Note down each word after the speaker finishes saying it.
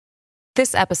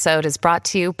This episode is brought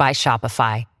to you by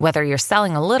Shopify. Whether you're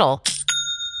selling a little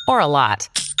or a lot,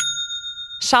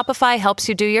 Shopify helps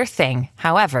you do your thing,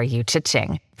 however you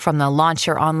cha-ching. From the launch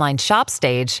your online shop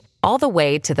stage, all the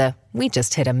way to the we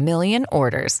just hit 1 million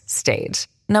orders stage.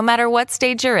 No matter what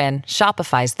stage you're in,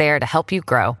 Shopify's there to help you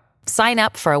grow. Sign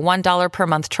up for a $1 per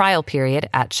month trial period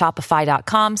at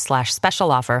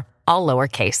shopify.com/special offer, all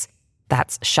lowercase.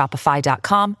 That's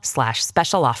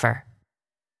shopify.com/special offer.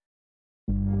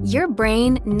 Your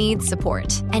brain needs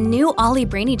support, and new Ollie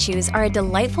Brainy Chews are a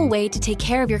delightful way to take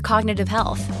care of your cognitive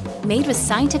health. Made with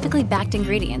scientifically backed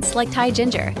ingredients like Thai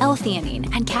ginger,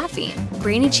 L-theanine, and caffeine,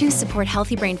 Brainy Chews support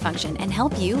healthy brain function and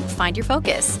help you find your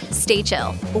focus, stay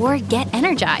chill, or get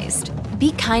energized.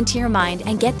 Be kind to your mind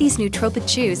and get these nootropic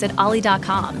chews at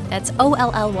ollie.com. That's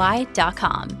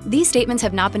OLLY.com. These statements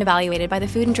have not been evaluated by the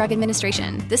Food and Drug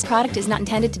Administration. This product is not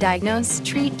intended to diagnose,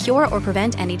 treat, cure, or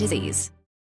prevent any disease.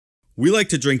 We like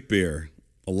to drink beer,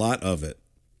 a lot of it.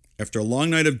 After a long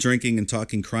night of drinking and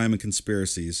talking crime and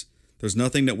conspiracies, there's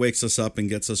nothing that wakes us up and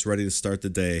gets us ready to start the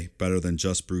day better than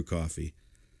Just Brew coffee.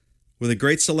 With a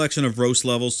great selection of roast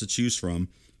levels to choose from,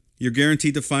 you're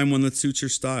guaranteed to find one that suits your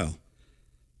style.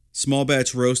 Small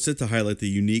batch roasted to highlight the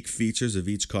unique features of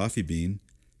each coffee bean,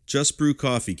 Just Brew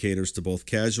coffee caters to both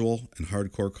casual and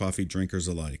hardcore coffee drinkers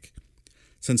alike.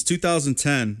 Since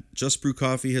 2010, Just Brew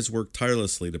Coffee has worked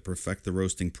tirelessly to perfect the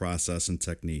roasting process and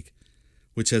technique,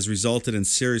 which has resulted in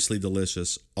seriously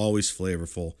delicious, always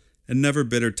flavorful, and never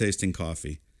bitter tasting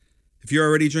coffee. If you're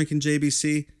already drinking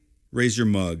JBC, raise your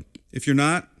mug. If you're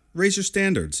not, raise your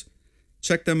standards.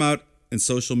 Check them out in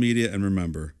social media and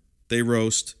remember, they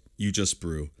roast, you just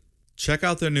brew. Check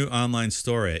out their new online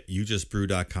store at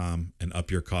youjustbrew.com and up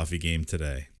your coffee game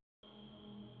today.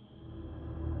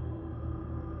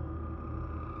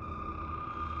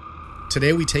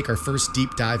 Today we take our first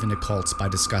deep dive into cults by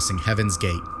discussing Heaven's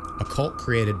Gate, a cult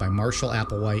created by Marshall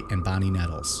Applewhite and Bonnie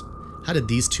Nettles. How did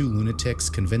these two lunatics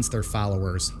convince their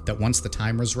followers that once the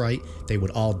time was right, they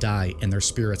would all die and their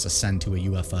spirits ascend to a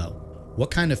UFO?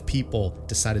 What kind of people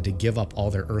decided to give up all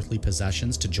their earthly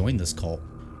possessions to join this cult?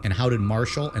 And how did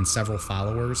Marshall and several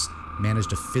followers manage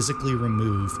to physically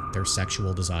remove their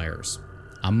sexual desires?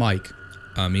 I'm Mike.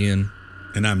 I'm Ian.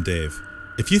 And I'm Dave.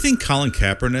 If you think Colin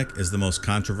Kaepernick is the most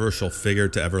controversial figure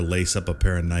to ever lace up a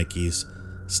pair of Nikes,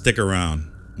 stick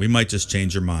around. We might just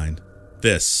change your mind.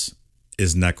 This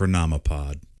is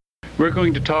Necronomipod. We're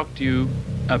going to talk to you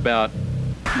about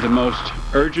the most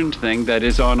urgent thing that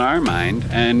is on our mind,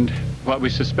 and what we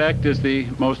suspect is the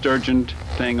most urgent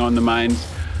thing on the minds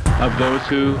of those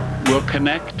who will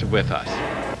connect with us.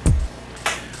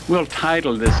 We'll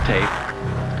title this tape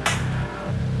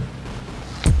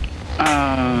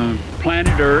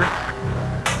Planet Earth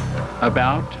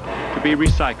About to be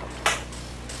Recycled.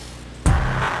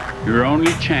 Your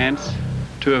only chance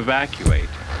to evacuate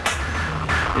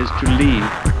is to leave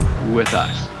with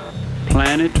us.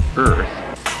 Planet Earth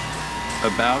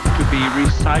about to be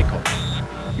recycled.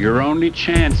 Your only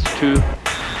chance to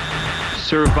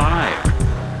survive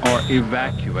or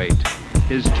evacuate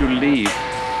is to leave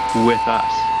with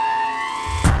us.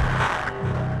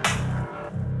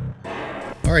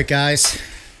 All right, guys.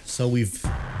 So we've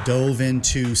dove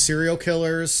into serial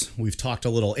killers. We've talked a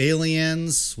little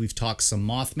aliens. We've talked some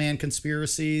Mothman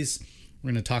conspiracies.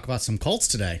 We're going to talk about some cults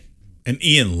today. And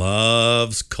Ian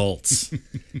loves cults.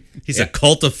 He's a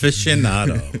cult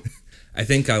aficionado. I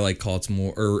think I like cults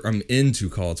more, or I'm into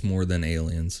cults more than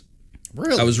aliens.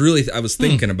 Really? I was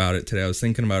thinking about it today. I was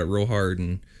thinking about it real hard,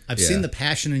 and I've seen the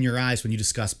passion in your eyes when you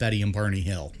discuss Betty and Barney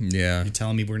Hill. Yeah. You're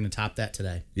telling me we're going to top that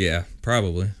today? Yeah,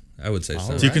 probably. I would say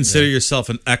so. Do you consider yourself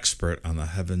an expert on the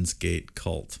Heaven's Gate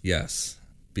cult? Yes,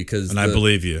 because I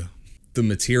believe you. The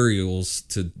materials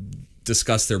to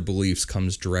discuss their beliefs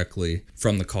comes directly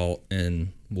from the cult,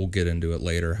 and we'll get into it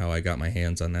later how I got my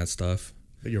hands on that stuff.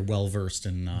 But you're well versed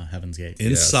in Heaven's Gate.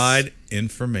 Inside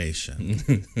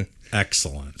information.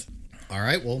 Excellent. All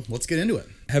right, well, let's get into it.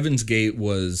 Heaven's Gate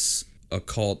was a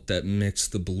cult that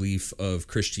mixed the belief of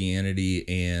Christianity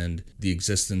and the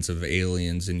existence of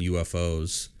aliens and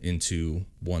UFOs into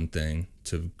one thing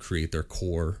to create their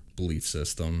core belief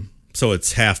system. So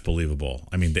it's half believable.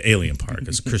 I mean, the alien part,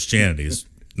 because Christianity is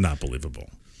not believable.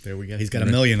 There we go. He's got a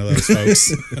million of those,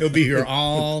 folks. He'll be here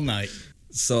all night.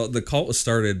 So the cult was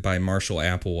started by Marshall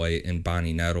Applewhite and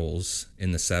Bonnie Nettles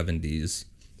in the 70s.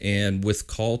 And with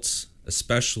cults,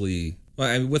 especially,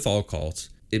 with all cults,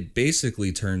 it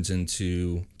basically turns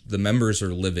into the members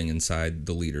are living inside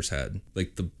the leader's head.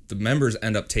 Like the members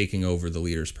end up taking over the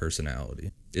leader's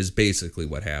personality is basically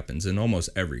what happens in almost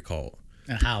every cult.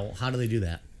 And how do they do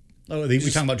that? Oh,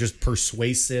 we talking about just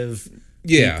persuasive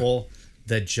people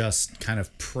that just kind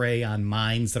of prey on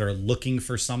minds that are looking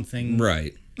for something.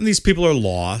 Right. And these people are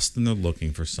lost and they're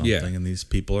looking for something, Yeah. and these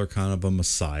people are kind of a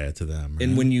messiah to them. Right?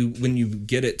 And when you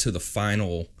get it to the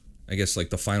final, I guess like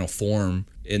the final form,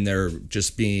 and they're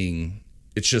just being,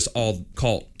 it's just all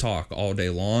cult talk all day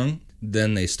long,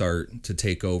 then they start to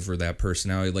take over that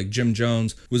personality. Like Jim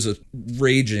Jones was a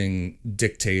raging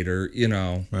dictator,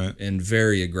 Right. and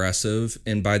very aggressive.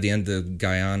 And by the end of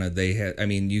Guyana, they had, I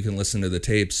mean, you can listen to the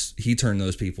tapes, he turned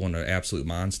those people into absolute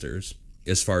monsters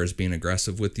as far as being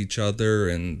aggressive with each other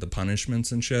and the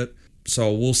punishments and shit.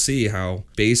 So we'll see how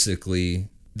basically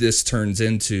this turns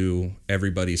into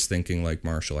everybody's thinking like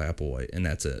Marshall Applewhite, and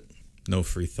that's it. No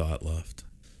free thought left.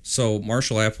 So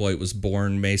Marshall Applewhite was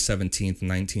born May 17th,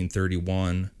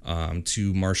 1931,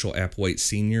 to Marshall Applewhite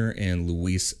Sr. and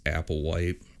Louise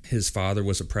Applewhite. His father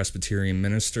was a Presbyterian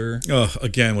minister. Oh,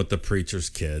 again with the preacher's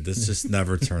kid. This just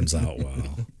never turns out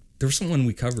well. There was someone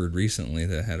we covered recently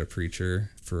that had a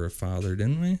preacher for a father,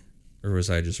 didn't we? Or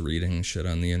was I just reading shit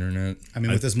on the internet? I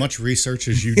mean, with as much research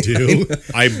as you do,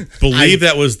 I believe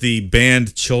that was the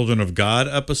band Children of God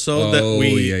episode that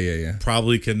we yeah.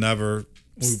 probably can never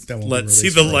that won't be let see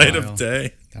released the for a light while. of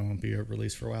day. That won't be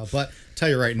released for a while. But tell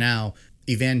you right now,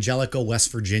 evangelical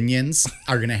West Virginians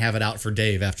are going to have it out for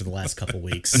Dave after the last couple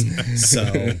weeks.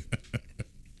 So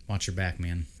watch your back,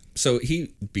 man. So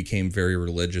he became very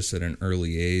religious at an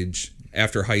early age.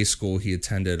 After high school, he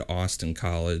attended Austin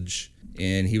College,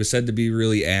 and he was said to be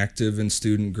really active in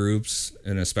student groups,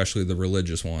 and especially the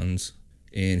religious ones.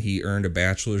 And he earned a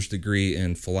bachelor's degree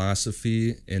in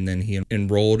philosophy, and then he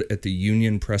enrolled at the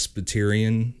Union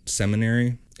Presbyterian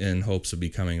Seminary in hopes of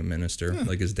becoming a minister,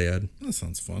 like his dad. That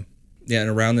sounds fun. Yeah, and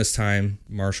around this time,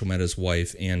 Marshall met his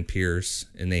wife, Ann Pierce,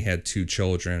 and they had 2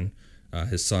 children,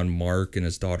 his son Mark and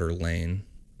his daughter Lane.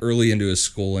 Early into his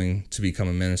schooling to become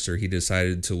a minister, he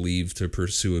decided to leave to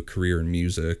pursue a career in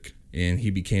music, and he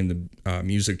became the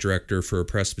music director for a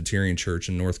Presbyterian church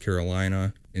in North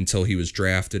Carolina until he was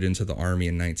drafted into the Army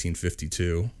in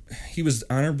 1952. He was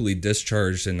honorably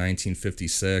discharged in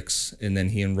 1956, and then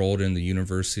he enrolled in the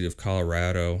University of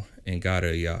Colorado and got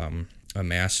a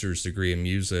master's degree in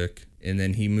music. And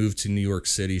then he moved to New York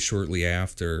City shortly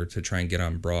after to try and get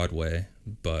on Broadway,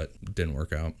 but didn't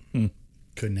work out.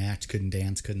 Couldn't act, couldn't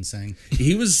dance, couldn't sing.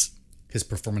 He was... His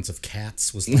performance of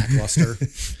Cats was lackluster.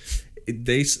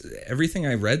 Everything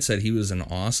I read said he was an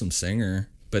awesome singer,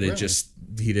 but Really?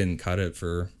 he didn't cut it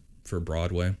for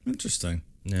Broadway. Interesting.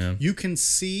 Yeah. You can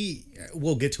see,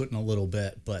 we'll get to it in a little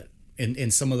bit, but in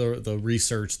some of the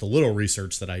research, the little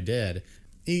research that I did,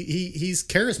 he's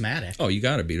charismatic. Oh, you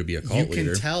got to be a cult You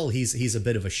leader. can tell he's a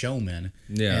bit of a showman.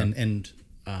 Yeah. And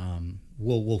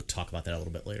we'll talk about that a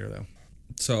little bit later though.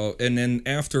 So, and then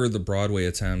after the Broadway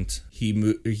attempt,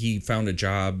 he found a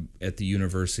job at the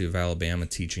University of Alabama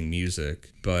teaching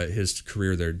music, but his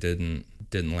career there didn't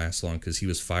last long because he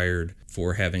was fired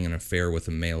for having an affair with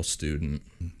a male student.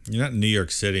 You're not in New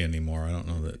York City anymore. I don't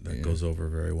know that goes over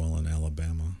very well in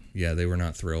Alabama. Yeah, they were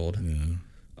not thrilled. Yeah.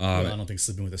 Well, I don't think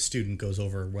sleeping with a student goes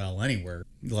over well anywhere,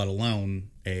 let alone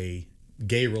a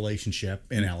gay relationship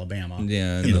in Alabama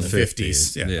Yeah, in the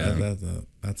 50s. Yeah.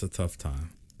 That's a tough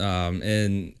time.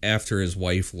 And after his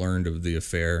wife learned of the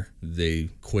affair, they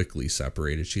quickly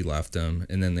separated. She left him,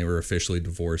 and then they were officially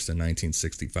divorced in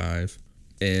 1965.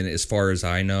 And as far as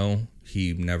I know,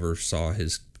 he never saw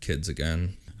his kids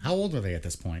again. How old were they at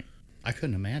this point? I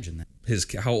couldn't imagine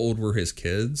that. How old were his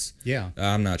kids? Yeah,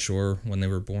 I'm not sure when they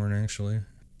were born, actually.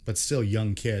 but still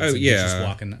young kids. Oh, and he's yeah. just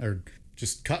walking or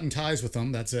just cutting ties with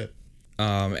them. That's it.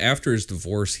 After his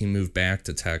divorce, he moved back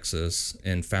to Texas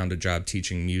and found a job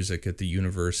teaching music at the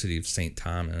University of St.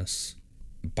 Thomas.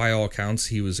 By all accounts,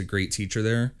 he was a great teacher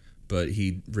there, but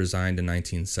he resigned in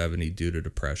 1970 due to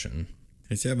depression.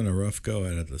 He's having a rough go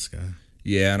at it, this guy.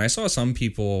 Yeah, and I saw some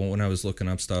people, when I was looking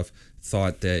up stuff,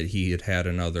 thought that he had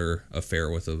another affair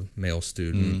with a male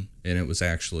student, and it was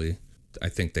actually, I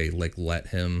think they let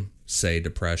him say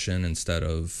depression instead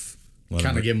of... Let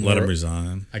Kinda give him him more-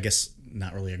 resign. I guess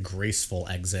not really a graceful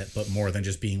exit, but more than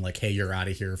just being like, hey, you're out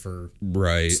of here for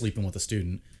Right. sleeping with a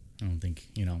student. I don't think,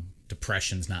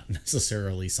 depression's not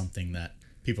necessarily something that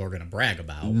people are going to brag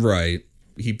about. Right.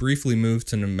 He briefly moved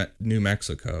to New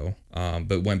Mexico,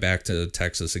 but went back to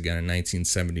Texas again in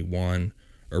 1971,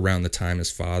 around the time his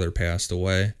father passed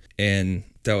away. And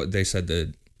they said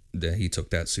that he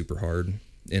took that super hard.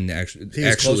 And actually, He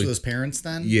was close with his parents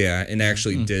then? yeah, and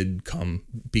actually did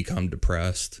become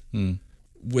depressed.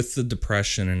 With the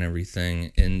depression and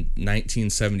everything, in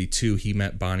 1972, he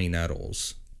met Bonnie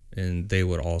Nettles, and they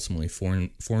would ultimately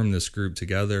form this group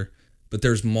together. But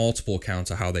there's multiple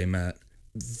accounts of how they met.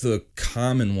 the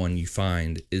common one you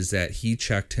find is that he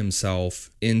checked himself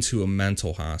into a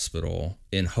mental hospital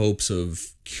in hopes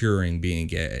of curing being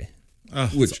gay. Oh,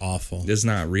 which it's awful. is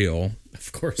not real.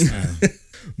 Of course not.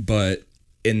 But,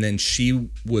 and then she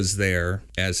was there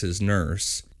as his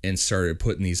nurse and started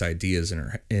putting these ideas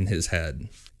in his head.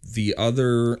 The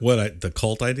other... the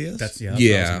cult ideas? That's what I was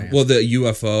gonna ask. Well, the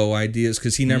UFO ideas,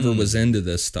 because he never was into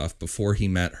this stuff before he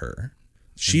met her.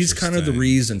 She's kind of the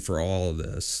reason for all of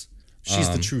this. She's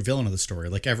the true villain of the story.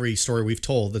 Like every story we've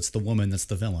told, it's the woman that's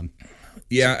the villain.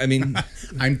 Yeah, I mean...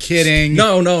 I'm kidding.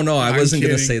 No. I wasn't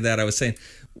going to kidding. say that. I was saying,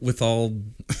 with all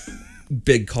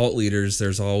big cult leaders,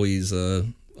 there's always a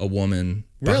woman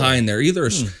behind there. Either,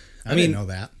 I didn't know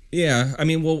that. Yeah, I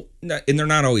mean, well, and they're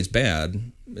not always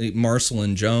bad.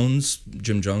 Marcelyn Jones,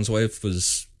 Jim Jones' wife,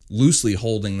 was loosely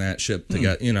holding that ship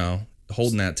together,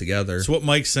 holding that together. So what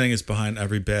Mike's saying is behind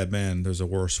every bad man, there's a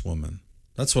worse woman.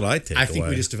 That's what I take away. I think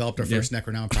we just developed our first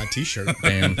Necronomicon t-shirt.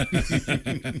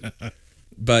 Damn.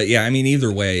 But yeah, I mean,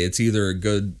 either way, it's either a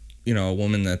good, a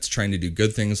woman that's trying to do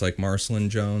good things like Marcelyn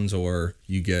Jones, or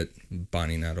you get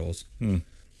Bonnie Nettles.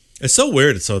 It's so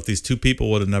weird. So if these two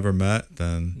people would have never met,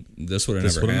 then This would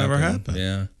This have would've never never happened. happened.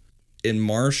 Yeah. In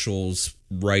Marshall's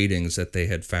writings that they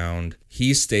had found,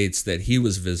 he states that he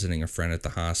was visiting a friend at the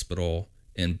hospital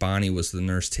and Bonnie was the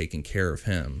nurse taking care of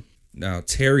him. Now,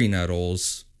 Terry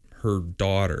Nettles, her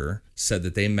daughter, said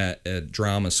that they met at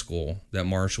drama school, that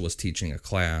Marshall was teaching a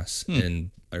class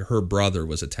and her brother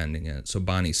was attending it. So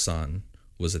Bonnie's son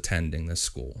was attending this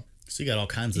school. So you got all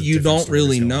kinds of You different don't stories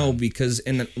really going know on. because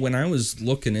when I was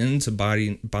looking into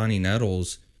Bonnie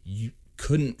Nettles, you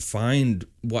couldn't find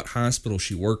what hospital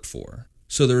she worked for.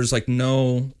 So there's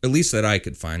no, at least that I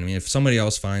could find. I mean, if somebody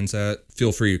else finds that,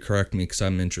 feel free to correct me because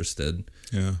I'm interested.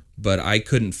 yeah. But I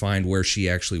couldn't find where she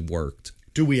actually worked.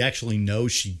 Do we actually know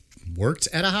she worked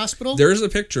at a hospital? There's a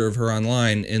picture of her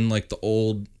online in the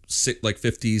old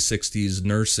 50s, 60s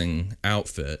nursing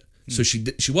outfit. So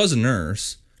she was a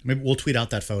nurse. Maybe we'll tweet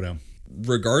out that photo.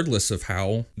 Regardless of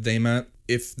how they met,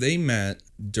 if they met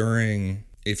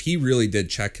if he really did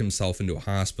check himself into a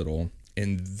hospital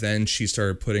and then she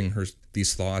started putting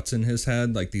these thoughts in his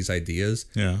head, like these ideas,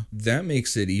 that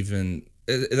makes it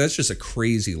that's just a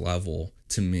crazy level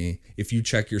to me. If you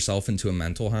check yourself into a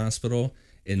mental hospital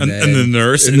and the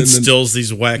nurse instills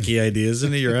these wacky ideas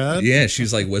into your head. Yeah,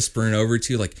 she's whispering over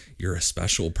to you like you're a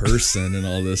special person and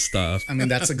all this stuff. I mean,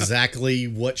 that's exactly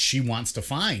what she wants to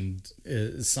find,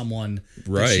 is someone that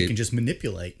she Right. can just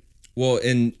manipulate. Well,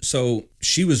 and so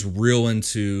she was real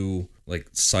into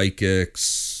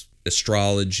psychics,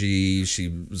 astrology. She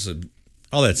was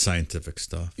All that scientific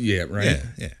stuff. right.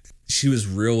 Yeah. She was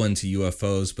real into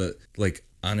UFOs, but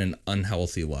on an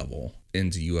unhealthy level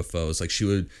into UFOs.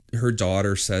 Her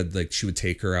daughter said she would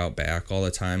take her out back all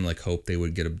the time, hope they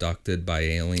would get abducted by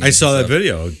aliens. I saw and that stuff.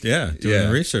 video. Yeah, doing Yeah.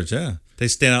 research. Yeah, they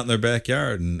stand out in their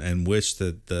backyard and wish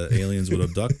that the aliens would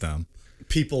abduct them.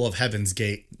 People of Heaven's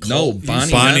Gate. No, cult.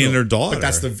 Bonnie Bonnie Nettle. and her daughter.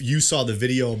 But you saw the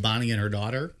video of Bonnie and her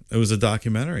daughter? It was a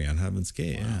documentary on Heaven's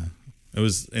Gate. Wow. Yeah, it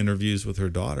was interviews with her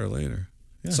daughter later.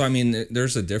 Yeah. So I mean,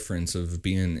 there's a difference of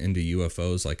being into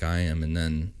UFOs like I am, and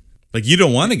then You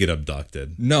don't want to get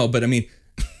abducted. no, but I mean,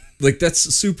 that's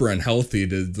super unhealthy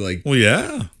to Well,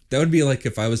 yeah. That would be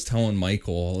if I was telling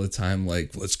Michael all the time,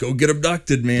 let's go get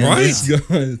abducted, man. Right. Let's go.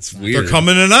 It's weird. They're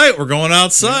coming tonight. We're going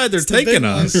outside. They're taking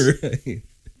us. Right.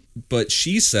 But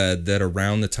she said that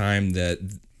around the time that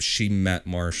she met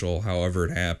Marshall, however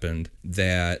it happened,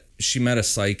 that she met a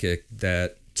psychic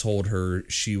that told her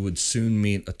she would soon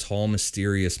meet a tall,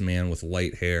 mysterious man with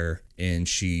light hair, and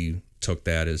she took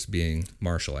that as being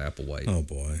Marshall Applewhite. Oh,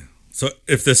 boy. So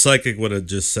if the psychic would have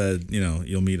just said,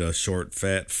 you'll meet a short,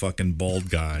 fat, fucking bald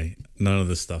guy, none of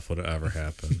this stuff would have ever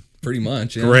happened. Pretty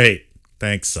much, yeah. Great.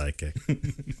 Thanks, psychic.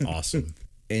 Awesome.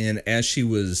 And as she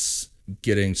was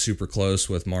getting super close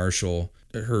with Marshall,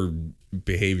 her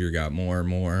behavior got more and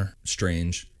more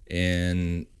strange,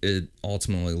 and it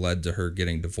ultimately led to her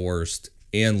getting divorced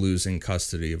and losing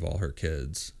custody of all her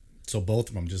kids. So both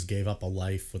of them just gave up a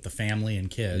life with the family and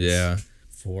kids. Yeah.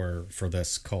 For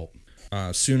this cult.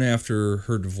 Soon after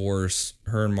her divorce,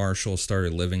 her and Marshall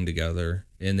started living together,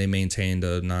 and they maintained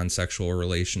a non-sexual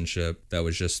relationship that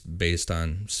was just based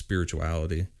on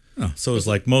spirituality. Oh, so it's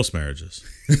like most marriages.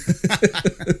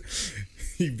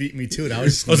 You beat me to it. I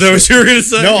was Was that what you were going to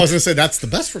say? No, I was going to say that's the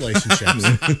best relationships.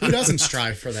 Who doesn't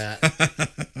strive for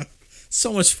that?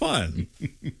 So much fun.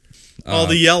 All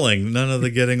the yelling, none of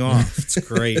the getting off. It's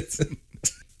great.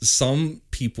 Some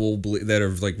people that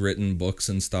have written books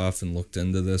and stuff and looked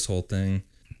into this whole thing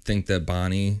think that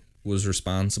Bonnie was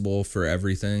responsible for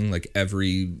everything,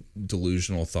 every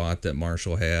delusional thought that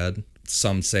Marshall had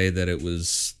Some say that it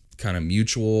was kind of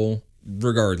mutual.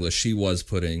 Regardless, she was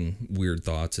putting weird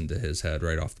thoughts into his head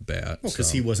right off the bat. Well,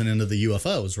 because he wasn't into the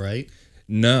UFOs, right?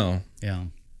 No. Yeah.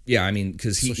 Yeah, I mean,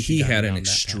 because he had an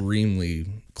extremely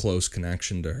close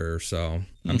connection to her, so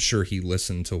I'm sure he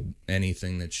listened to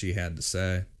anything that she had to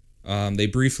say. They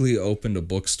briefly opened a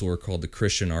bookstore called the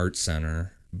Christian Art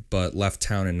Center, but left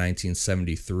town in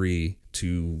 1973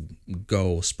 to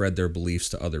go spread their beliefs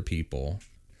to other people.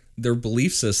 Their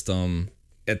belief system,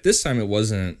 at this time, it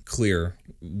wasn't clear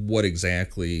what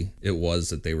exactly it was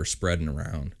that they were spreading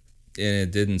around. And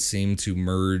it didn't seem to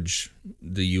merge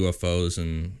the UFOs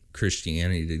and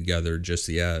Christianity together just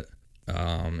yet.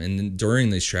 And during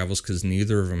these travels, because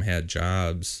neither of them had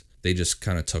jobs, they just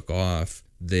kind of took off.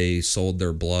 They sold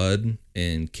their blood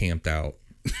and camped out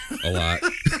a lot.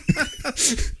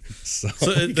 So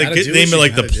they could name it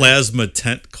like the Plasma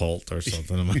Tent Cult or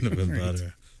something. It might have been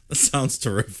better. That sounds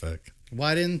terrific.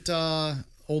 Why didn't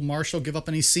old Marshall give up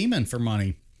any semen for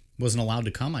money? Wasn't allowed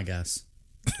to come, I guess.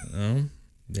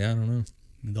 Yeah, I don't know.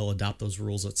 They'll adopt those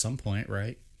rules at some point,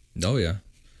 right? Oh, yeah.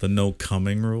 The no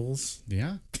coming rules?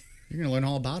 Yeah. You're going to learn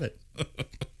all about it.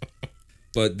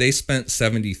 But they spent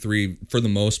 73, for the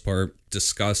most part,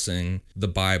 discussing the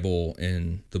Bible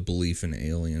and the belief in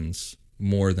aliens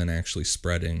more than actually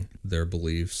spreading their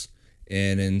beliefs.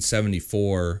 And in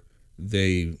 74,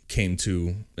 they came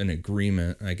to an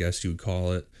agreement, I guess you would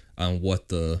call it, on what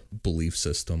the belief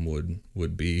system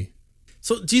would be.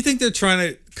 So do you think they're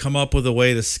trying to come up with a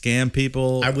way to scam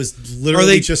people? I was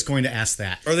literally just going to ask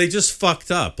that. Or are they just fucked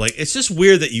up? Like, it's just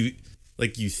weird that you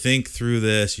think through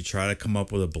this, you try to come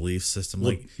up with a belief system.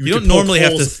 Like, you don't normally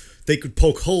have to... They could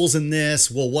poke holes in this.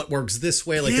 Well, what works this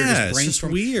way? Like, they're just brainstorming. It's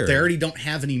just weird. They already don't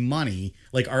have any money.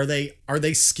 Like, are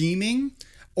they scheming?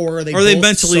 Or are they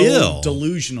mentally ill?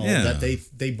 Delusional that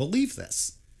they believe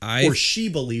this? Or she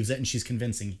believes it and she's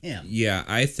convincing him. Yeah,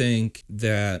 I think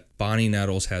that Bonnie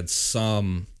Nettles had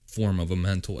some form of a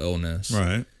mental illness.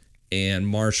 Right. And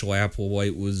Marshall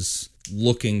Applewhite was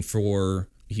looking for...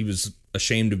 He was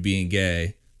ashamed of being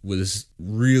gay, was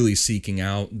really seeking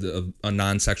out a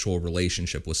non-sexual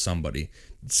relationship with somebody.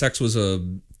 Sex was a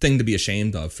thing to be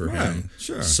ashamed of for him.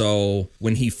 Sure. So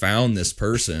when he found this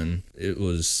person, it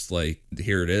was like,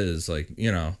 here it is. Like,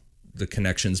 you know, the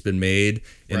connection's been made,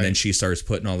 and then she starts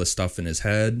putting all this stuff in his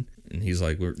head, and he's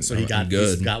like, he's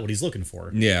got what he's looking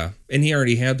for. Yeah. And he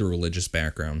already had the religious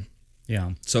background.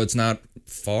 Yeah. So it's not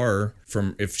far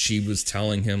from if she was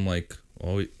telling him, like,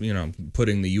 well, you know,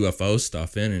 putting the UFO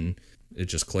stuff in and it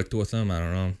just clicked with him. I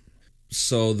don't know.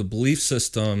 So the belief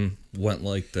system went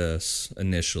like this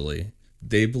initially.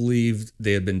 They believed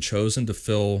they had been chosen to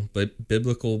fill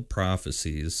biblical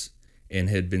prophecies and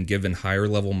had been given higher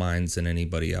level minds than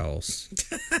anybody else.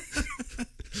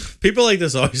 People like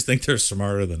this always think they're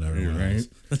smarter than everyone else. Right?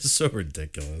 That's so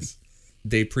ridiculous.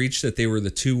 They preached that they were the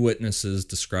two witnesses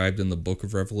described in the book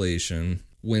of Revelation.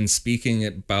 When speaking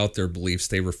about their beliefs,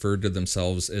 they referred to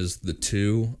themselves as the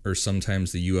two, or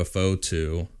sometimes the UFO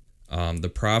two.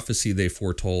 The prophecy they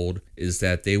foretold is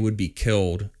that they would be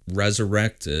killed,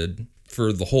 resurrected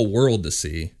for the whole world to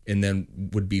see, and then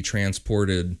would be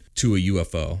transported to a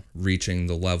UFO, reaching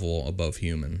the level above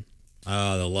human.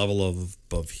 The level of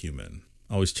above human.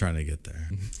 Always trying to get there.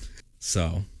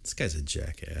 So this guy's a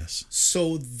jackass.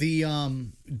 So the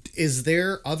is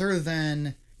there, other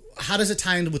than, how does it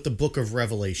tie into with the book of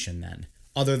Revelation then?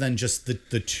 Other than just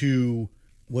the two,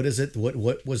 what is it?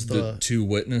 What was the two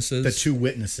witnesses? The two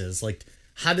witnesses. Like,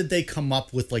 how did they come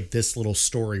up with like this little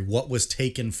story? What was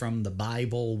taken from the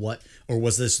Bible? Or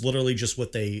was this literally just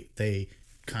what they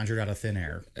conjured out of thin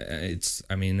air? It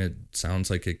sounds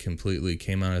like it completely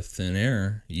came out of thin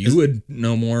air. You would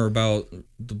know more about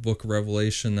the book of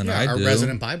Revelation than I do. Our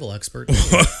resident Bible expert.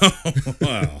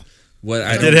 Wow.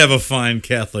 I did have a fine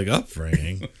Catholic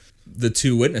upbringing. The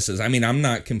two witnesses. I mean, I'm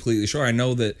not completely sure. I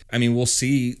know that, we'll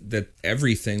see that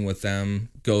everything with them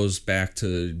goes back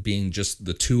to being just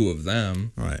the two of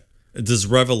them. Right. Does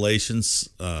Revelations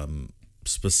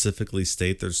specifically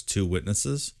state there's two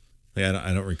witnesses? I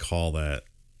don't recall that.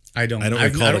 I don't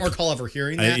recall ever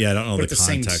hearing that. I don't know but the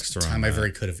context around that. I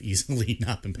very could have easily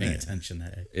not been paying attention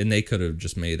that day. And they could have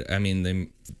just made it. They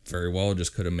very well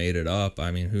just could have made it up.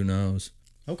 Who knows?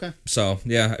 Okay. So,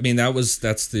 yeah,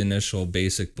 that's the initial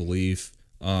basic belief.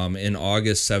 In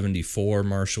August 74,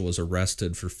 Marshall was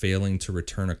arrested for failing to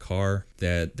return a car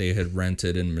that they had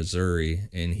rented in Missouri,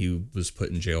 and he was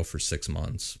put in jail for 6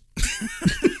 months.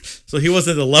 So he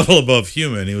wasn't a level above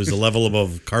human, he was a level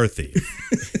above car thief.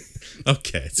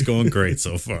 Okay, it's going great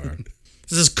so far.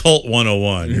 This is Cult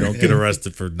 101. You don't get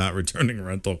arrested for not returning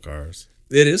rental cars.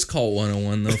 It is Cult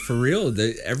 101, though, for real.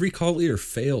 Every cult leader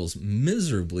fails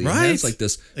miserably. Right. And it's like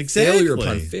this Exactly. failure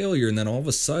upon failure, and then all of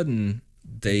a sudden,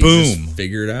 they Boom. just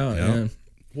figure it out. Yep. Yeah.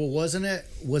 Well, was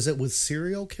it with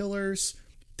serial killers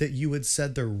that you had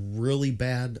said they're really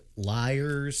bad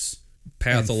liars?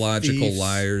 Pathological thieves?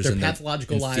 liars. They're and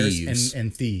pathological and liars thieves.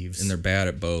 and thieves. And they're bad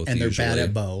at both. And they're bad usually.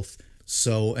 at both.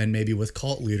 So, and maybe with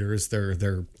cult leaders,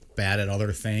 they're bad at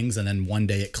other things, and then one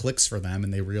day it clicks for them,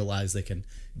 and they realize they can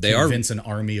convince an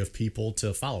army of people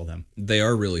to follow them. They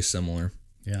are really similar.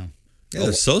 Yeah. Yeah,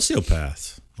 they're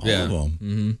sociopaths. All Yeah. of them.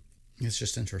 Mm-hmm. It's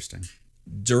just interesting.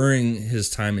 During his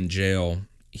time in jail,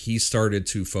 he started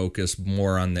to focus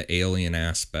more on the alien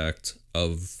aspect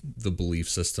of the belief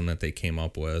system that they came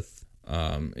up with.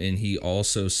 And he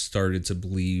also started to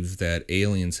believe that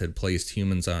aliens had placed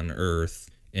humans on Earth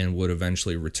and would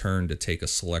eventually return to take a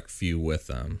select few with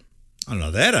them. I don't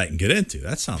know. That I can get into.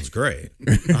 That sounds great.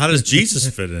 How does Jesus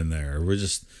fit in there? We're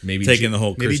just Maybe taking the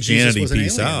whole maybe Christianity Jesus was an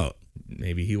piece alien. out.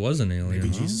 Maybe he was an alien. Maybe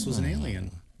Jesus was an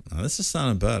alien. Now, this is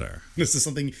sounding better. This is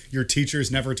something your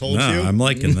teachers never told No, you? I'm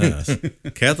liking this.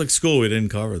 Catholic school, we didn't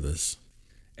cover this.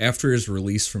 After his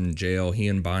release from jail, he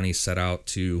and Bonnie set out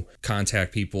to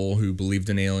contact people who believed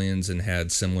in aliens and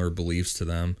had similar beliefs to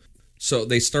them. So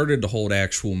they started to hold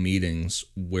actual meetings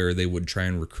where they would try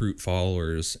and recruit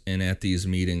followers, and at these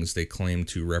meetings they claimed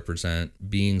to represent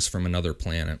beings from another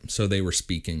planet. So they were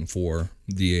speaking for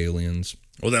the aliens.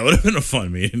 Well, that would have been a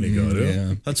fun meeting to go to.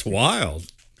 Yeah. That's wild.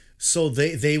 So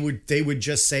they would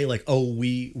just say like, oh,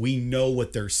 we know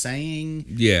what they're saying.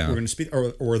 Yeah. We're gonna speak,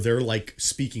 or they're like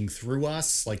speaking through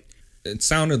us. Like, It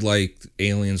sounded like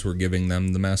aliens were giving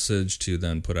them the message to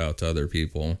then put out to other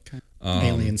people.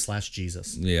 alien /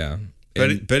 Jesus. Yeah.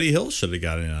 Betty Hill should have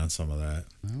got in on some of that.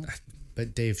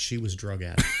 But Dave, she was drug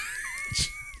addict.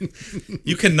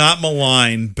 You cannot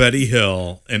malign Betty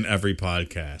Hill in every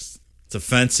podcast. It's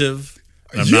offensive.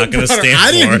 And I'm not going to stand I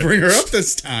for didn't it. bring her up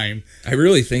this time. I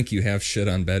really think you have shit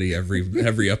on Betty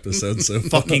every episode so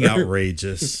far. Fucking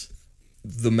outrageous.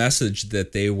 The message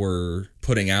that they were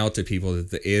putting out to people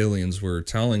that the aliens were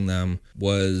telling them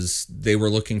was they were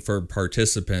looking for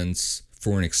participants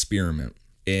for an experiment.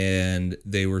 And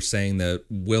they were saying that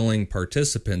willing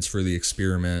participants for the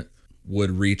experiment would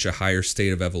reach a higher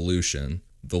state of evolution,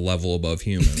 the level above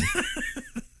human.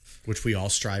 Which we all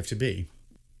strive to be.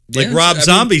 Like Yes, Rob I mean-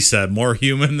 Zombie said, more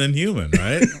human than human,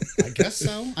 right? I guess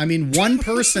so. I mean, one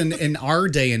person in our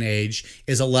day and age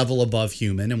is a level above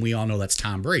human, and we all know that's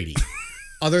Tom Brady.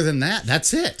 Other than that,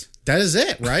 that's it. That is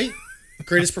it, right?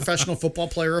 Greatest professional football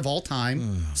player of all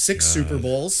time. 6 Super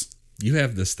Bowls. You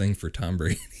have this thing for Tom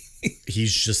Brady.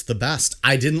 He's just the best.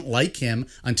 I didn't like him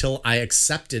until I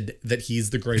accepted that he's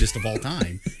the greatest of all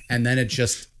time. And then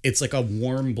it's like a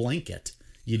warm blanket.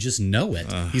 You just know it.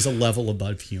 He's a level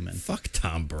above human. Fuck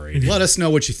Tom Brady. Let us know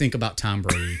what you think about Tom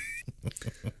Brady.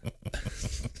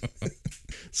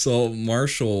 So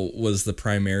Marshall was the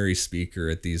primary speaker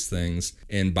at these things,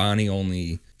 and Bonnie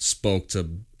only spoke to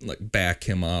like back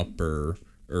him up or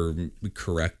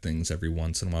correct things every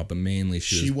once in a while, but mainly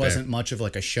she Wasn't much of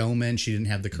like a showman. She didn't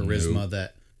have the charisma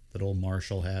that old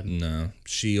Marshall had. No,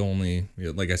 she only,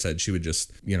 like I said, she would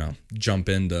just, jump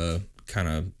in to kind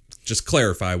of just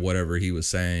clarify whatever he was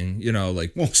saying,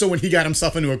 like. Well, so when he got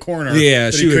himself into a corner Yeah,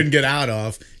 that she he would- couldn't get out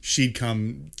of, she'd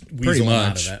come Pretty weasel him out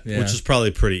much, of it. yeah. Which is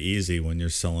probably pretty easy when you're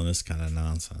selling this kind of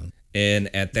nonsense.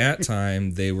 And at that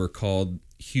time, they were called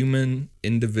Human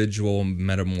Individual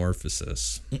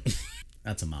Metamorphosis.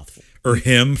 That's a mouthful. Or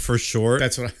him for short.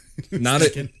 That's what I Not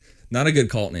a good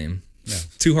cult name. No.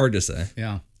 Too hard to say.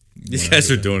 Yeah. These guys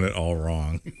are doing it all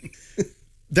wrong.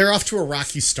 They're off to a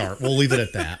rocky start. We'll leave it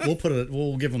at that.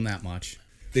 We'll give them that much.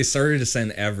 They started to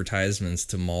send advertisements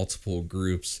to multiple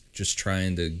groups, just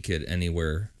trying to get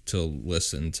anywhere to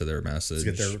listen to their message.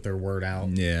 Let's get their word out.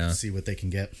 Yeah. See what they can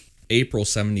get. April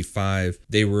 75,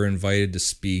 they were invited to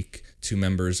speak to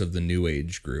members of the New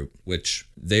Age group, which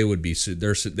they would be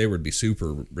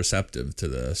super receptive to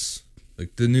this.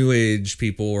 Like the New Age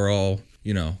people were all,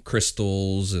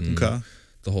 crystals and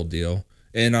the whole deal.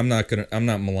 And I'm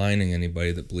not maligning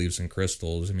anybody that believes in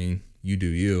crystals. I mean, you do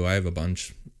you. I have a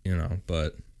bunch,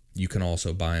 but you can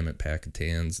also buy them at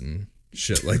Packetans and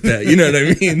shit like that. You know what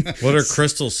I mean? What are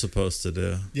crystals supposed to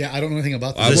do? Yeah, I don't know anything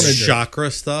about I Is this. this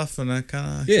chakra stuff and that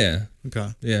kind of? Yeah. Okay.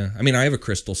 Yeah. I mean, I have a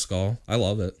crystal skull. I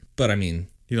love it. But I mean,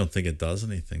 You don't think it does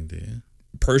anything, do you?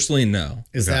 personally, no.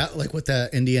 Is that like what the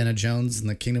Indiana Jones and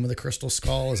the Kingdom of the Crystal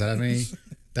Skull? Is that any?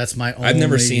 That's my only. I've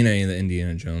never seen any of the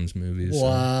Indiana Jones movies. so-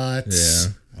 What?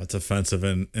 Yeah. That's offensive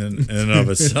in and of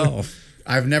itself.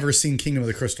 I've never seen Kingdom of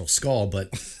the Crystal Skull, but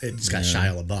it's got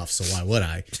Shia LaBeouf, so why would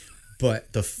I? But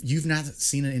you've not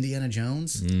seen an Indiana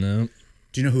Jones? No.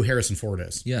 Do you know who Harrison Ford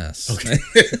is? Yes. Okay.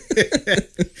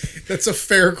 That's a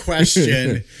fair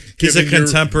question. He's a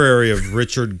contemporary of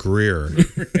Richard Gere.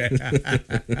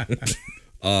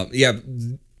 Yeah,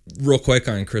 real quick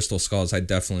on crystal skulls, I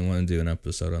definitely want to do an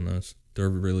episode on those. They're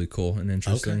really cool and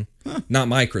interesting. Okay. Huh. Not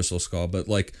my crystal skull, but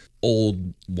like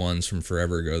old ones from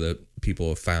forever ago that people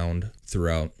have found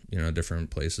throughout, different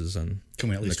places. And can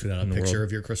we at least put out a picture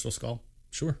of your crystal skull?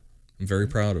 Sure. I'm very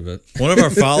proud of it. One of our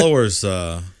followers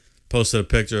posted a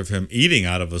picture of him eating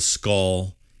out of a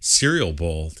skull cereal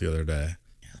bowl the other day.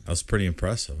 That was pretty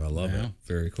impressive. I love it.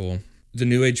 Very cool. The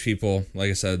New Age people, like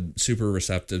I said, super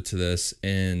receptive to this.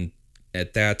 And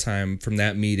at that time, from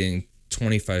that meeting,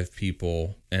 25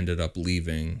 people ended up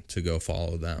leaving to go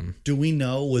follow them. Do we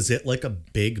know, was it like a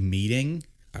big meeting?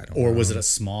 I don't know. Or was it a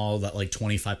small, that like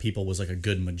 25 people was like a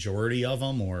good majority of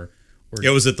them? Or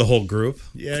was it the whole group?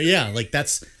 Yeah. Like I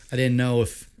didn't know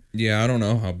if. Yeah, I don't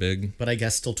know how big. But I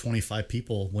guess still 25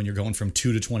 people when you're going from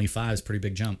 2 to 25 is a pretty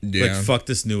big jump. Yeah. Like, fuck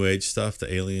this New Age stuff.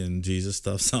 The alien Jesus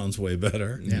stuff sounds way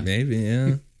better. Yeah. Maybe,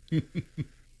 yeah.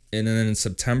 And then in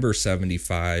September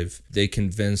 75, they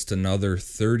convinced another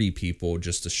 30 people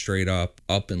just to straight up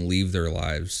and leave their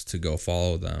lives to go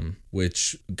follow them,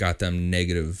 which got them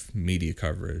negative media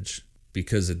coverage.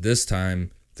 Because at this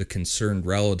time, the Concerned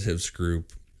Relatives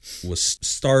group was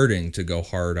starting to go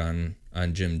hard on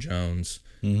Jim Jones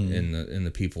in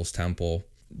the People's Temple.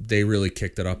 They really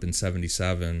kicked it up in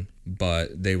 77,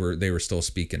 but they were still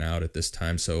speaking out at this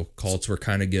time. So cults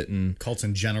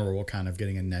in general were kind of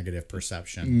getting a negative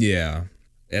perception. Yeah.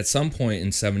 At some point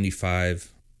in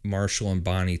 75, Marshall and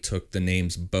Bonnie took the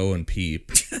names Bo and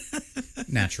Peep.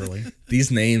 Naturally.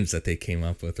 These names that they came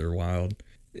up with are wild.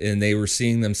 And they were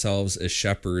seeing themselves as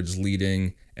shepherds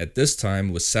leading, at this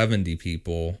time, with 70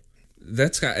 people.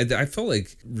 I felt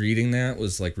like reading that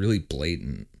was like really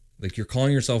blatant. Like, you're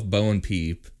calling yourself Bo and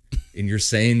Peep, and you're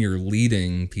saying you're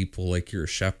leading people like you're a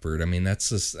shepherd. I mean, that's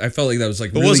just... I felt like that was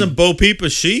like... But really... wasn't Bo Peep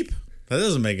a sheep? That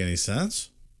doesn't make any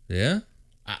sense. Yeah?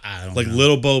 I don't know. Like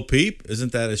little Bo Peep?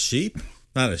 Isn't that a sheep?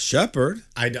 Not a shepherd.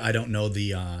 I don't know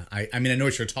the... I mean, I know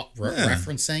what you're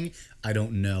referencing. I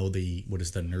don't know what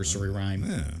is the nursery rhyme?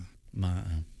 Yeah.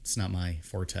 It's not my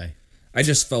forte. I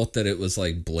just felt that it was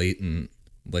like blatant,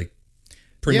 like...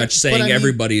 Pretty much saying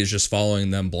everybody is just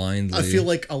following them blindly. I feel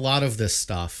like a lot of this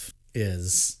stuff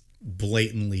is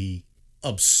blatantly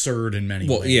absurd in many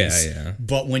ways. Yeah.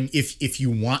 But if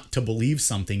you want to believe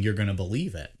something, you're going to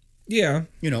believe it. Yeah.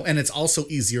 And it's also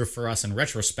easier for us in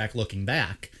retrospect, looking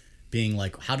back, being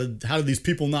like, how did these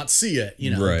people not see it?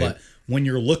 Right. But when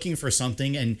you're looking for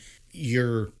something and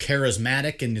you're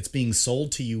charismatic and it's being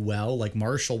sold to you well, like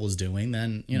Marshall was doing,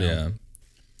 then,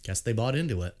 guess they bought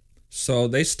into it. So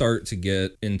they start to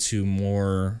get into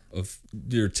more of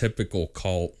your typical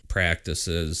cult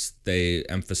practices. They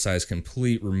emphasize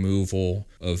complete removal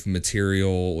of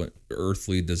material,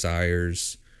 earthly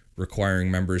desires,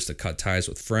 requiring members to cut ties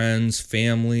with friends,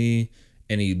 family,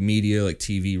 any media like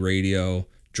TV, radio,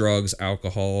 drugs,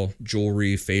 alcohol,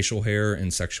 jewelry, facial hair,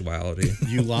 and sexuality.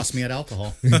 You lost me at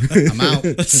alcohol. I'm out.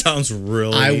 That sounds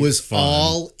really I was fun.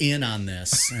 all in on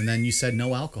this, and then you said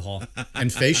no alcohol.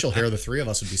 And facial hair, the three of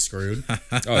us would be screwed. Oh,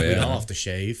 yeah. We'd all have to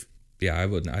shave. Yeah, I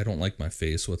wouldn't. I don't like my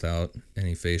face without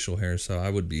any facial hair, so I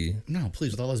would be... No,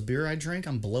 please, with all this beer I drink,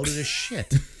 I'm bloated as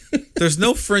shit. There's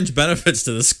no fringe benefits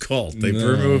to this cult. They've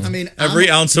removed every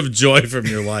ounce of joy from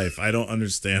your life. I don't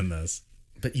understand this.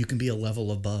 But you can be a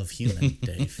level above human,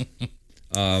 Dave.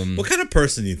 What kind of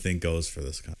person do you think goes for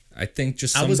this kind? I think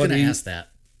just somebody... I was going to ask that.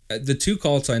 The two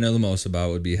cults I know the most about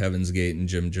would be Heaven's Gate and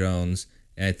Jim Jones.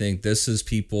 And I think this is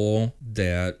people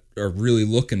that are really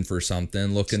looking for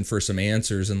something, looking for some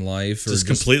answers in life. Just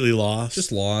completely lost?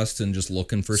 Just lost and just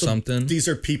looking for something. These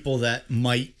are people that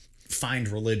might find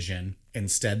religion.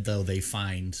 Instead, though, they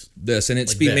find this, and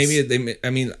it's like maybe they. I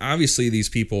mean, obviously, these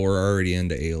people were already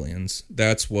into aliens.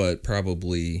 That's what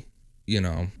probably, I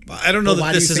don't know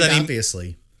that this is any.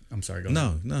 Obviously, I'm sorry. Go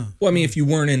ahead. No. Well, I mean, if you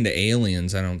weren't into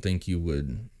aliens, I don't think you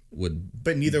would.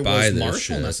 But neither was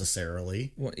Marshall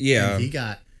necessarily. Well, yeah, and he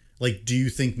got do you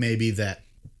think maybe that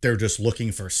they're just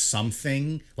looking for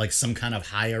something, like some kind of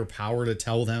higher power to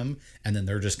tell them, and then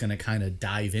they're just going to kind of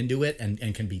dive into it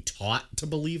and can be taught to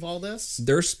believe all this?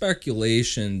 There's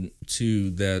speculation,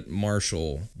 too, that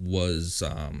Marshall was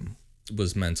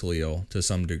mentally ill to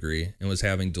some degree and was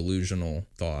having delusional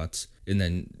thoughts. And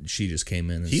then she just came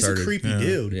in and He's started... a creepy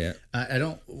dude. Yeah.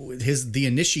 The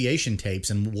initiation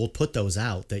tapes, and we'll put those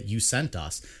out that you sent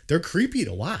us. They're creepy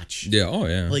to watch. Yeah. Oh,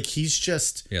 yeah. Like, he's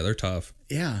just... Yeah, they're tough.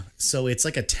 Yeah. So it's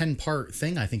like a 10-part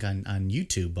thing, I think, on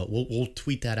YouTube, but we'll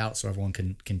tweet that out so everyone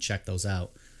can check those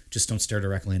out. Just don't stare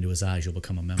directly into his eyes. You'll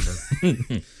become a member.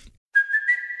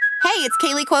 it's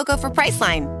Kaylee Cuoco for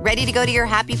Priceline. Ready to go to your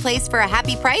happy place for a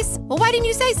happy price? Well, why didn't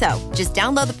you say so? Just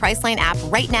download the Priceline app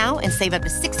right now and save up to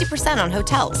 60% on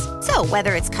hotels. So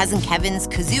whether it's Cousin Kevin's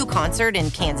Kazoo Concert in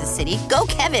Kansas City, go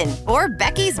Kevin, or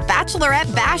Becky's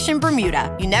Bachelorette Bash in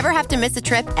Bermuda, you never have to miss a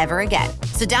trip ever again.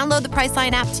 So download the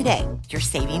Priceline app today. Your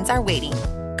savings are waiting.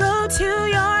 Go to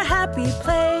your happy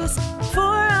place for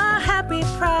a happy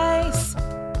price.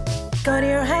 Go to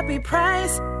your happy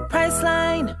price,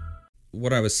 Priceline.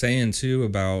 What I was saying too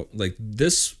about like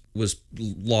this was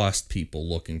lost people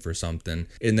looking for something,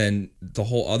 and then the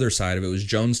whole other side of it was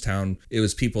Jonestown. It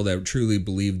was people that truly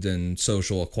believed in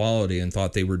social equality and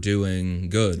thought they were doing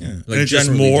good. Yeah. Like and it just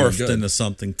generally morphed into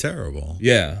something terrible.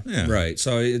 Yeah, Yeah. right.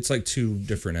 So it's like two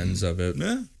different ends of it.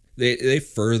 Yeah. They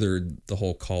furthered the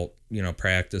whole cult,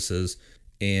 practices,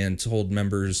 and told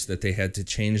members that they had to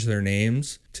change their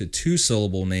names to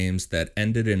 2-syllable names that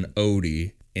ended in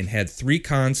Odie and had 3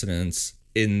 consonants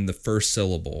in the first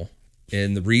syllable.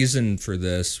 And the reason for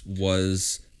this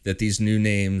was that these new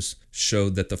names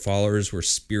showed that the followers were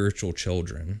spiritual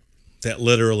children. That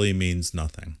literally means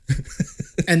nothing.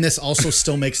 And this also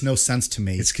still makes no sense to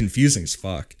me. It's confusing as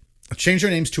fuck. Change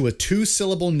their names to a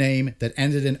 2-syllable name that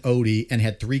ended in Odie and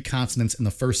had 3 consonants in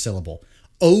the first syllable.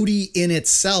 Odie in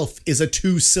itself is a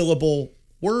 2-syllable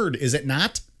word, is it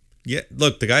not? Yeah,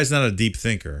 look, the guy's not a deep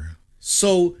thinker.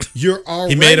 So you're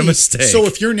already... He made a mistake. So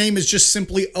if your name is just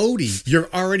simply Odie, you're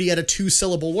already at a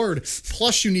 2-syllable word,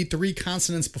 plus you need 3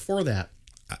 consonants before that.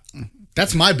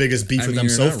 That's my biggest beef with them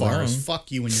so far. Is fuck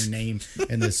you and your name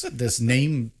and this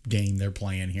name game they're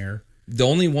playing here. The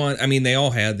only one, they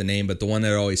all had the name, but the one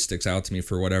that always sticks out to me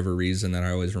for whatever reason that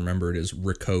I always remembered is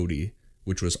Riccody,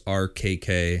 which was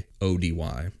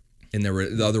RKKODY. And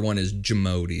the other one is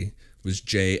Jamody, was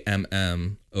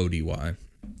JMMODY.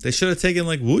 They should have taken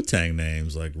like Wu-Tang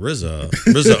names, like RZA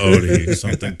Odie,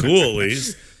 something cool at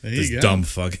least. This dumb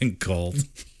fucking cult.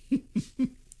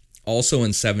 Also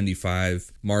in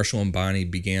 75, Marshall and Bonnie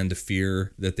began to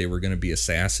fear that they were going to be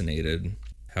assassinated.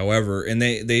 However, and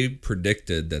they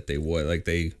predicted that they would, like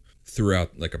they threw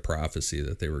out like a prophecy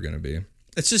that they were going to be.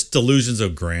 It's just delusions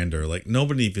of grandeur. Like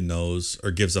nobody even knows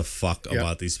or gives a fuck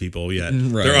about these people yet.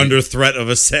 Right. They're under threat of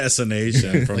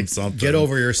assassination from something. Get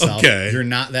over yourself. Okay. You're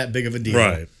not that big of a deal.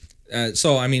 Right.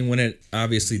 So, when it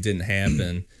obviously didn't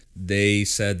happen, they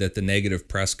said that the negative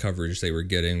press coverage they were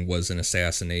getting was an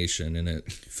assassination, and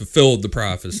it fulfilled the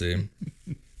prophecy.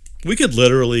 We could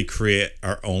literally create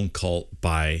our own cult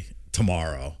by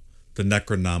tomorrow. The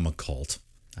Necronoma cult.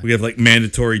 We have like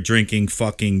mandatory drinking,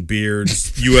 fucking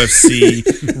beards, UFC,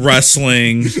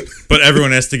 wrestling, but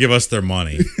everyone has to give us their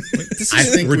money. This is I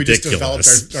think ridiculous. we just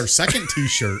developed our second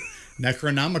t-shirt,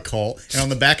 Necronoma cult, and on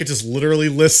the back it just literally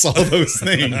lists all those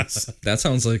things. That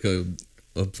sounds like a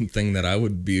thing that I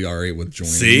would be all right with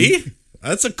joining. See?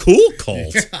 That's a cool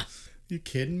cult. Yeah. You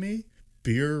kidding me?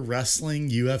 Beer, wrestling,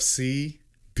 UFC,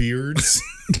 beards.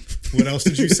 What else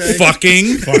did you say?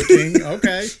 Fucking.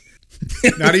 Okay.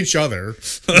 Not each other.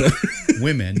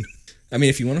 Women.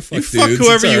 If you want to fuck You dudes, fuck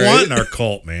whoever it's you all right. want in our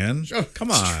cult, man.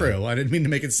 Come on. It's true. I didn't mean to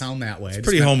make it sound that way. It's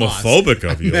pretty homophobic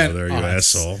of you over there, you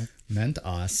us. asshole. Meant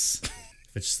us.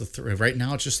 It's right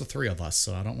now it's just the 3 of us,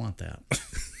 so I don't want that.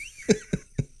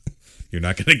 You're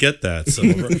not going to get that, so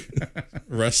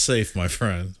rest safe, my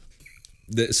friend.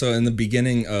 So in the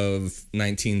beginning of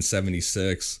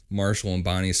 1976, Marshall and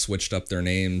Bonnie switched up their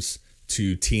names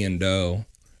to T and Doe,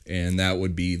 and that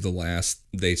would be the last.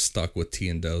 They stuck with T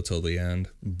and Doe till the end.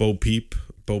 Bo Peep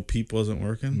wasn't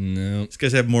working? No. These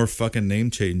guys have more fucking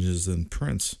name changes than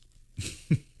Prince.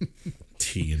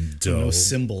 T and Doe. No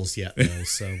symbols yet, though,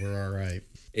 so we're all right.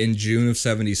 In June of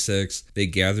 76, they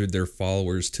gathered their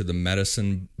followers to the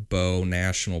Medicine Bow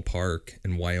National Park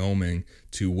in Wyoming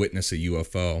to witness a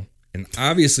UFO. And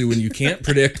obviously, when you can't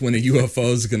predict when a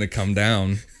UFO is going to come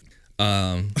down,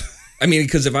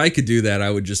 because if I could do that, I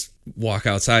would just walk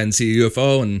outside and see a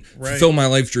UFO and fulfill my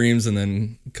life dreams and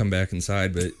then come back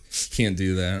inside, but can't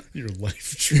do that. Your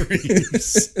life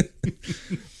dreams.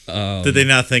 Did they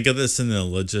not think of this in the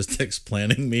logistics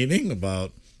planning meeting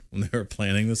about when they were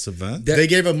planning this event? They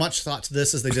gave a much thought to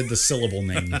this as they did the syllable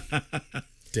name,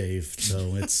 Dave.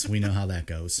 So we know how that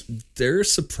goes.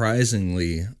 There's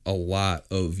surprisingly a lot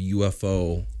of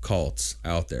UFO cults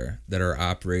out there that are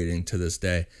operating to this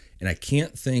day. And I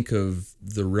can't think of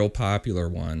the real popular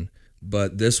one,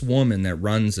 but this woman that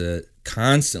runs it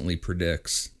constantly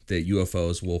predicts that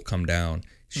UFOs will come down.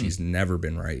 She's never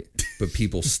been right, but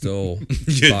people still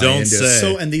You buy don't into say. it.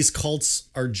 So, and these cults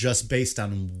are just based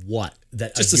on what?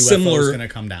 That Just a a UFO similar- is going to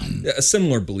come down. A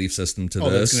similar belief system to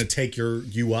That's this. going to take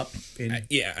you up. In,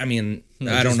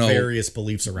 I don't just know. various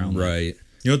beliefs around. that. Right.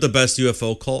 You know what the best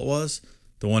UFO cult was?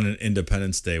 The one in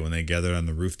Independence Day when they gathered on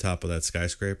the rooftop of that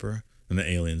skyscraper and the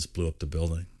aliens blew up the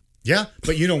building. Yeah,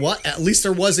 but you know what? At least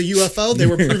there was a UFO. They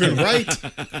were proven right.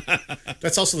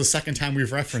 That's also the second time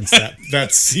we've referenced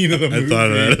that scene of the movie. I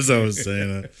thought of that as I was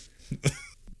saying it.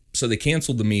 So they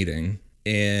canceled the meeting,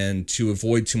 and to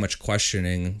avoid too much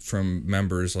questioning from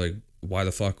members, like, why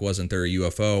the fuck wasn't there a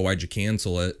UFO? Why'd you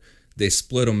cancel it? They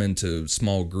split them into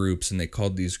small groups, and they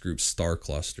called these groups star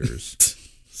clusters.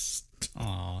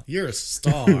 Aw, you're a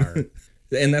star.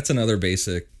 And that's another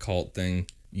basic cult thing.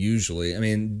 Usually, I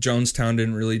mean, Jonestown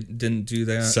didn't do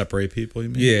that. Separate people, you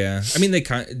mean? Yeah, I mean,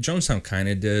 Jonestown kind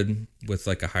of did with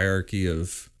like a hierarchy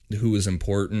of who was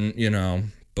important, you know.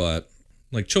 But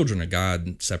like Children of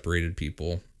God separated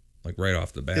people like right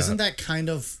off the bat. Isn't that kind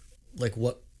of like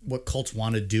what cults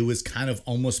want to do? Is kind of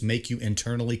almost make you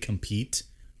internally compete,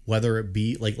 whether it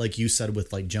be like you said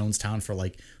with like Jonestown for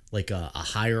like a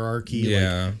hierarchy.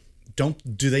 Yeah.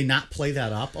 Do they not play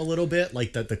that up a little bit?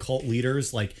 Like that the cult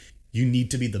leaders, like, you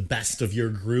need to be the best of your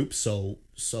group, so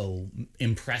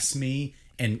impress me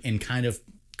and kind of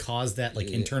cause that like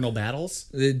internal battles.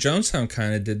 Jonestown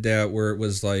kind of did that, where it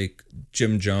was like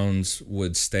Jim Jones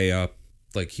would stay up,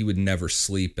 like he would never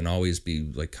sleep and always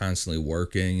be like constantly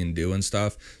working and doing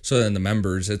stuff. So then the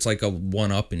members, it's like a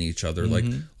one up in each other. Like,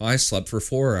 oh, I slept for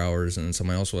 4 hours, and then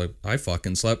somebody else was like, I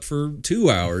fucking slept for 2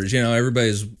 hours. You know,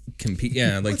 everybody's compete.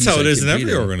 Yeah, like that's how it is in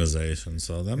every organization.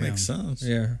 So that makes sense.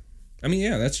 Yeah, I mean,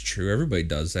 yeah, that's true. Everybody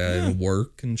does that in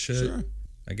work and shit. Sure.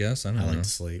 I guess. I don't know. I like to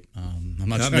sleep. I'm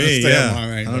not trying me, to stay up all I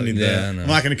night. don't need that. No. I'm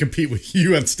not going to compete with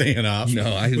you on staying up. No,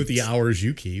 with the hours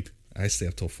you keep. I stay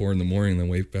up till 4 a.m. and then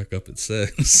wake back up at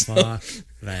 6. Fuck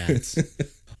that.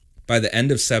 By the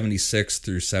end of 76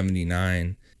 through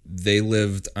 79, they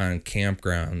lived on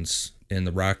campgrounds in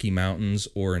the Rocky Mountains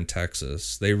or in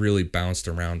Texas. They really bounced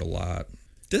around a lot.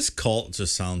 This cult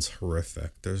just sounds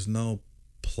horrific. There's no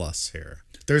plus here.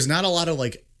 There's not a lot of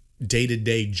like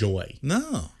day-to-day joy.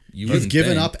 No. You've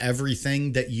given up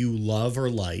everything that you love or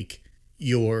like.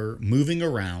 You're moving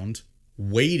around,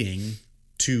 waiting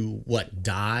to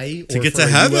die to get to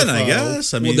heaven, I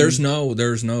guess. I mean, well,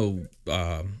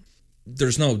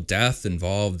 there's no death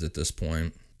involved at this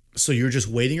point. So you're just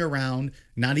waiting around,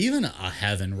 not even a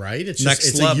heaven, right? It's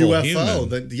next just level, a UFO.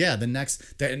 human. The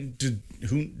next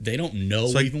they don't know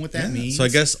even what that means. So I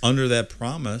guess under that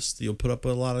promise, you'll put up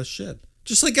with a lot of shit,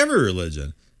 just like every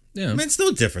religion. Yeah, I mean, it's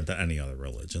no different than any other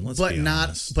religion. Let's be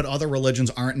honest. But other religions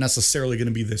aren't necessarily going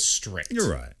to be this strict.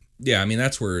 You're right. Yeah, I mean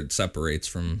that's where it separates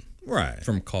from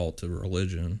cult to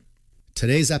religion.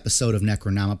 Today's episode of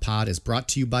Necronomipod is brought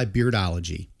to you by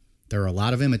Beardology. There are a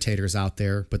lot of imitators out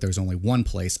there, but there's only one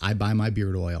place I buy my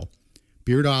beard oil.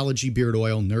 Beardology beard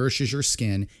oil nourishes your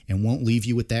skin and won't leave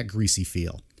you with that greasy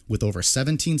feel. With over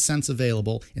 17 cents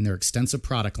available in their extensive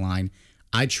product line,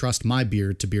 I trust my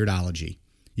beard to Beardology.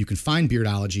 You can find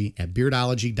Beardology at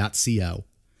beardology.co.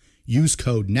 Use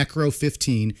code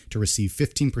NECRO15 to receive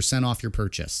 15% off your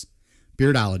purchase.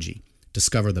 Beardology.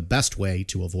 Discover the best way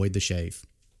to avoid the shave.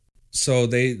 So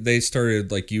they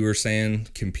started, like you were saying,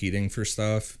 competing for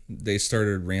stuff. They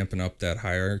started ramping up that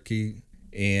hierarchy,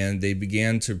 and they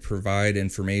began to provide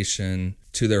information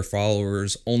to their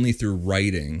followers only through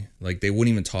writing. Like, they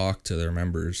wouldn't even talk to their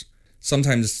members.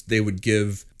 Sometimes they would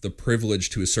give the privilege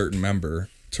to a certain member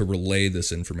to relay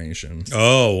this information.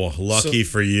 Oh, lucky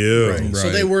for you. Right.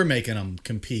 So they were making them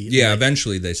compete. Yeah,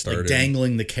 eventually they started. Like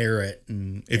dangling the carrot.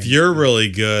 If you're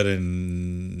really good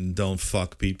and don't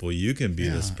fuck people, you can be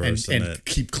this person. And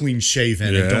keep clean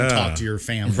shaven and don't talk to your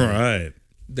family. Right.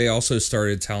 They also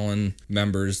started telling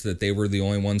members that they were the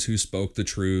only ones who spoke the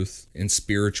truth in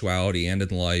spirituality and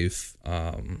in life.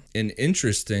 And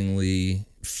interestingly,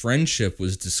 friendship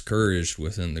was discouraged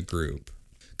within the group.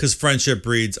 Because friendship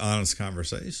breeds honest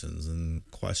conversations and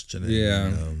questioning.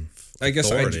 Yeah. I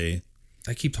guess I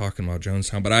keep talking about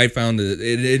Jonestown, but I found it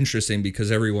interesting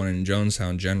because everyone in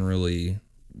Jonestown generally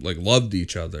like loved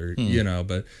each other, you know,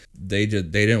 but they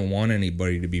didn't want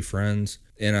anybody to be friends.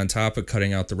 And on top of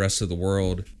cutting out the rest of the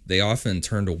world, they often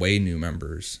turned away new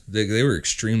members. They were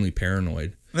extremely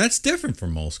paranoid. That's different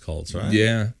from most cults, right?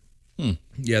 Yeah.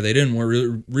 Yeah, they didn't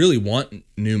really want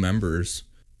new members.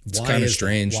 It's kind of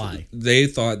strange. Why? They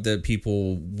thought that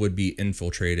people would be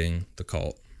infiltrating the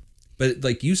cult. But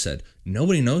like you said,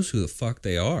 nobody knows who the fuck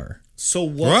they are. So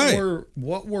what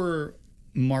were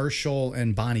Marshall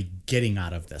and Bonnie getting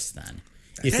out of this then?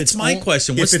 That's my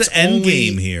question. What's the end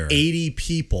game here? 80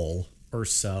 people or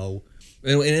so.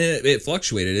 And it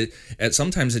fluctuated.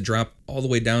 Sometimes it dropped all the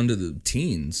way down to the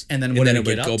teens. And then it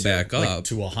would go back up? Like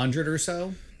to 100 or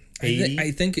so? 80? I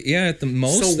think, at the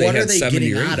most so they what had are they 70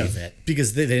 getting or 80. out of it?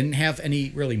 Because they didn't have any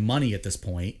really money at this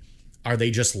point. Are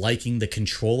they just liking the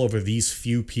control over these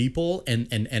few people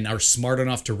and are smart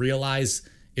enough to realize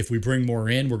if we bring more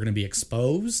in, we're going to be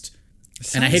exposed?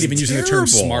 And I hate even using the term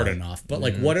smart enough, but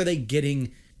like, what are they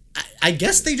getting? I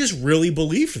guess they just really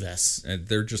believe this. And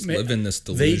they're just living this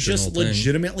delusional They just thing.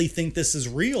 legitimately think this is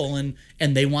real, and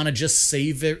they want to just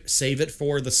save it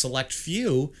for the select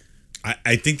few.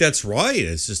 I think that's right.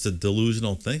 It's just a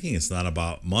delusional thinking. It's not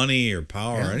about money or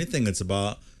power or anything.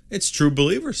 It's true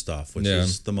believer stuff, which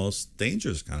is the most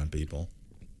dangerous kind of people.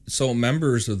 So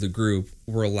members of the group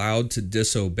were allowed to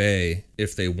disobey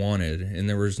if they wanted, and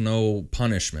there was no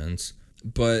punishments.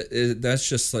 But that's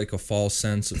just like a false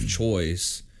sense of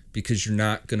choice, because you're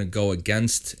not going to go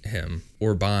against him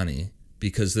or Bonnie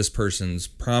because this person's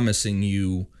promising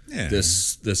you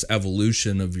this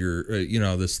evolution of your,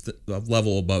 this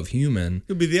level above human.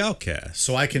 You'll be the outcast.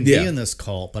 So I can be in this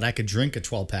cult, but I could drink a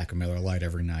 12-pack of Miller Lite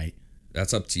every night.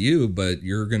 That's up to you, but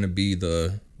you're going to be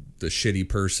the shitty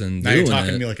person now doing you're talking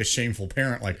it. to me like a shameful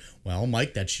parent, like, well,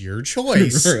 Mike, that's your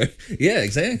choice. Right. Yeah,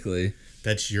 exactly.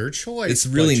 That's your choice. It's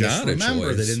really but not just a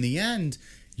remember choice. that in the end,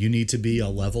 you need to be a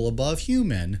level above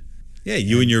human. Yeah,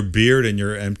 you and your beard and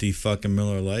your empty fucking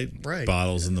Miller Lite Right.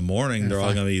 bottles in the morning, they're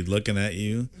all going to be looking at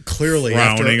you. Clearly,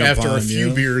 frowning after a upon few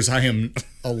you. beers, I am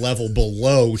a level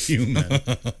below human.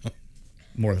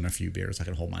 More than a few beers, I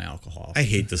can hold my alcohol. I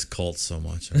hate this cult so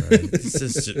much already. It's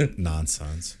just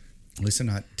nonsense. At least they're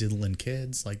not diddling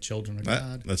kids like children of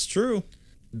God. That's true.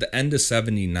 The end of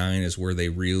 79 is where they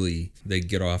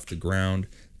get off the ground.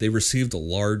 They received a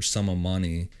large sum of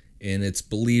money, and it's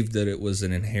believed that it was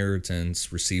an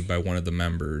inheritance received by one of the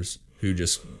members who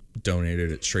just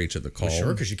donated it straight to the cult. Well,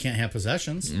 sure, because you can't have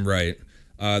possessions. Right.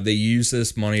 They used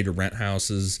this money to rent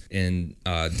houses in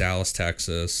Dallas,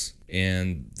 Texas,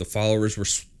 and the followers were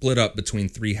split up between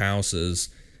 3 houses,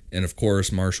 and of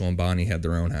course, Marshall and Bonnie had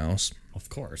their own house. Of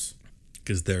course.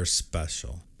 Because they're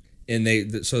special. And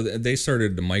they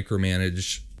started to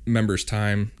micromanage members'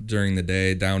 time during the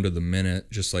day down to the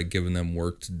minute, just like giving them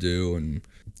work to do and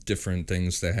different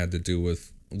things that had to do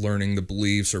with learning the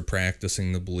beliefs or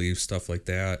practicing the beliefs, stuff like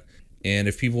that. And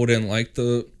if people didn't like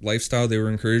the lifestyle, they were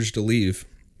encouraged to leave,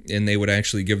 and they would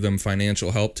actually give them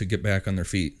financial help to get back on their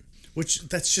feet. Which,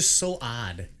 that's just so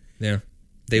odd. Yeah.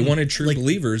 They wanted true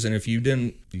believers, and if you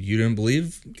didn't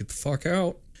believe, get the fuck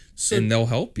out, and they'll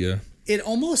help you. It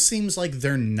almost seems like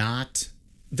they're not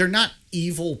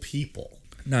evil people.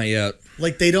 Not yet.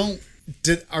 Like they don't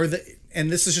are they? And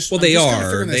this is just well, they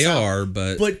are. They are,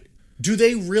 but do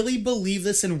they really believe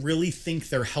this and really think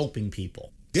they're helping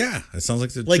people? Yeah, it sounds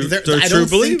like they're I true don't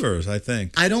believers. I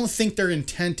think. I don't think their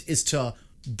intent is to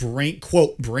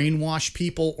brainwash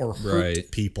people or hurt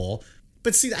people.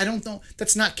 But see, I don't know.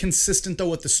 That's not consistent though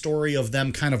with the story of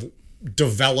them kind of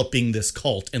developing this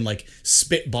cult and like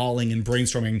spitballing and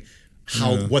brainstorming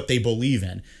what they believe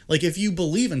in. Like if you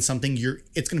believe in something,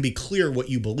 it's going to be clear what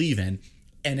you believe in.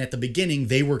 And at the beginning,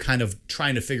 they were kind of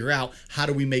trying to figure out, how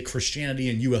do we make Christianity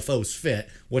and UFOs fit?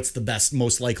 What's the best,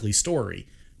 most likely story?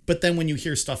 But then when you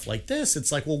hear stuff like this,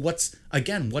 it's like, well, what's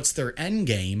their end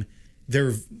game?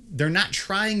 They're not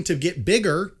trying to get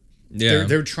bigger. Yeah.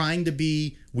 They're trying to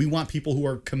be, we want people who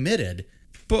are committed.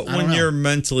 But when you're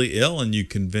mentally ill and you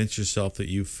convince yourself that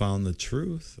you found the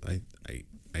truth, I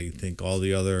think all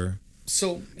the other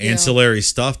ancillary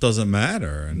stuff doesn't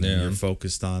matter, and then you're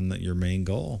focused on your main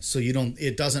goal. So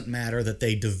it doesn't matter that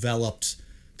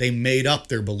they made up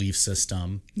their belief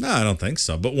system. No, I don't think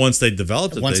so. But once they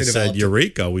developed it, they said,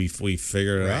 "Eureka! We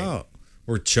figured it out.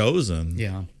 We're chosen."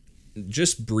 Yeah.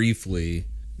 Just briefly,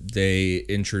 they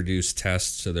introduced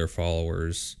tests to their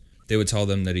followers. They would tell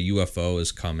them that a UFO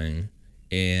is coming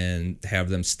and have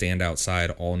them stand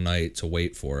outside all night to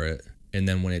wait for it. And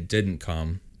then when it didn't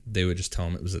come, they would just tell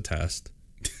them it was a test.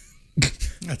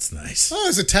 That's nice. Oh,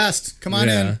 it's a test. Come on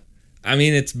in. I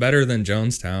mean, it's better than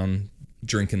Jonestown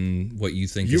drinking what you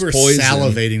think is poison. You were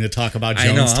salivating to talk about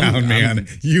Jonestown, man.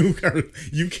 I'm,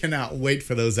 you cannot wait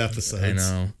for those episodes.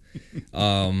 I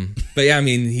know. But yeah, I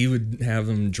mean, he would have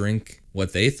them drink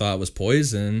what they thought was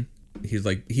poison.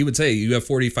 He would say, you have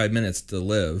 45 minutes to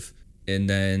live. And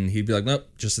then he'd be like, nope,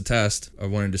 just a test. I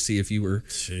wanted to see if you were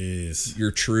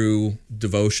your true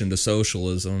devotion to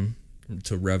socialism,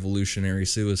 to revolutionary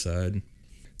suicide.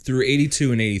 Through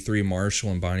 82 and 83, Marshall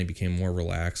and Bonnie became more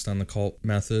relaxed on the cult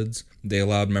methods. They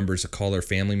allowed members to call their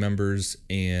family members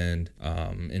and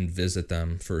visit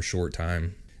them for a short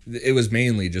time. It was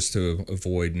mainly just to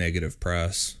avoid negative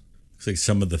press. It's like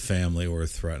some of the family were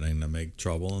threatening to make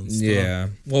trouble and stuff. Yeah.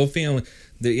 Well,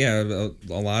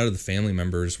 a lot of the family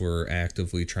members were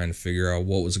actively trying to figure out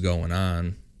what was going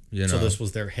on. You know? So this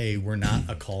was their, hey, we're not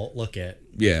a cult. Look at,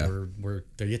 yeah, we're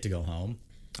they get to go home.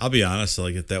 I'll be honest,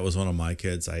 like if that was one of my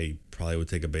kids, I probably would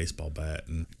take a baseball bat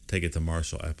and take it to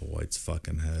Marshall Applewhite's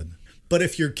fucking head. But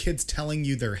if your kid's telling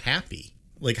you they're happy,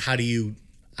 like how do you?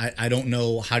 I don't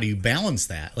know, how do you balance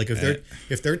that? Like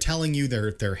if they're telling you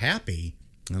they're happy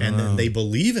and then they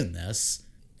believe in this,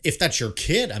 if that's your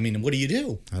kid, I mean, what do you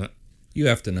do? You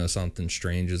have to know something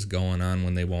strange is going on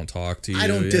when they won't talk to you. I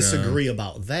don't disagree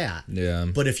about that. Yeah.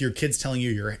 But if your kid's telling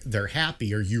you they're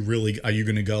happy, are you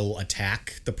going to go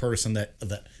attack the person that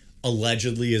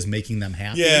allegedly is making them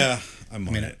happy? Yeah, I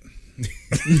might.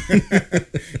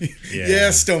 Yeah,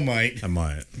 still might. I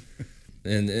might.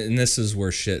 And this is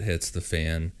where shit hits the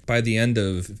fan. By the end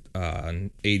of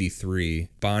 83,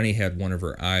 Bonnie had one of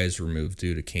her eyes removed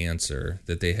due to cancer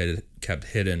that they had kept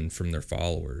hidden from their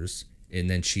followers. And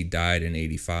then she died in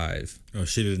 85. Oh,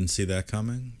 she didn't see that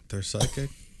coming? Their psychic?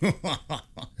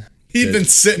 He's been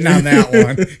sitting on that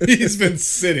one. He's been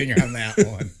sitting on that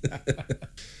one.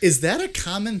 Is that a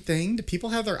common thing? Do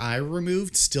people have their eye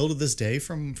removed still to this day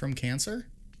from cancer?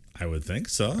 I would think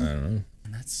so. I don't know.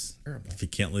 That's terrible. If you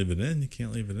can't leave it in, you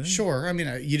can't leave it in. Sure. I mean,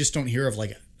 you just don't hear of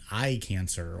like eye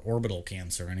cancer, or orbital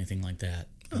cancer, or anything like that.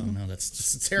 I don't know. That's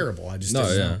just terrible. I just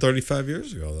didn't know. 35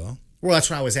 years ago, though. Well, that's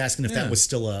why I was asking if that was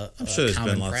still a I'm sure there's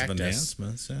common been lots practice. of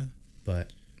advancements, yeah.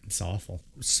 But it's awful.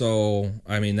 So,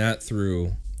 I mean, that threw...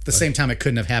 At the same time, it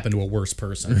couldn't have happened to a worse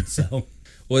person, so...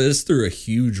 Well, this threw a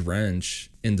huge wrench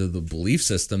into the belief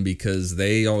system because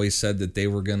they always said that they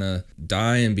were going to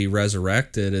die and be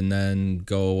resurrected and then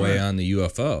go away on the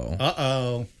UFO.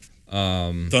 Uh-oh.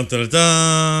 Dun, dun, dun,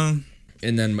 dun.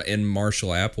 And then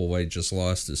Marshall Applewhite just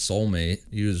lost his soulmate.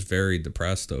 He was very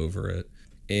depressed over it.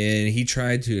 And he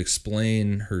tried to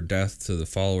explain her death to the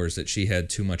followers that she had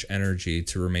too much energy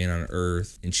to remain on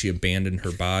Earth, and she abandoned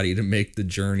her body to make the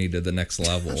journey to the next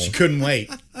level. She couldn't wait.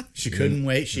 She couldn't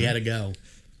wait. She had to go.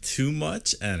 Too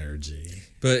much energy.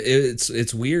 But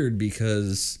it's weird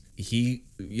because he,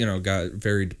 got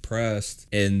very depressed,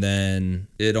 and then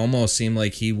it almost seemed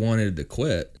like he wanted to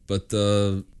quit, but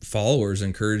the followers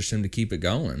encouraged him to keep it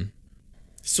going.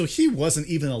 So he wasn't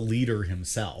even a leader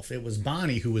himself. It was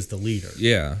Bonnie who was the leader.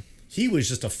 Yeah. He was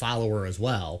just a follower as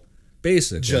well.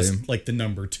 Basically. Just like the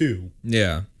number 2.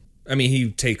 Yeah. I mean,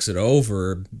 he takes it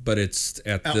over, but it's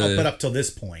at the... But up till this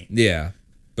point. Yeah.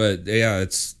 But yeah,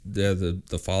 it's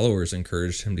the followers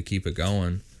encouraged him to keep it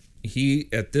going.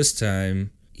 At this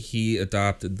time, he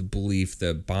adopted the belief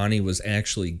that Bonnie was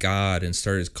actually God and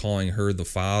started calling her the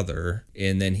Father.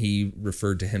 And then he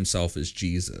referred to himself as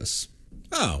Jesus.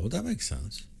 Oh, well, that makes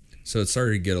sense. So it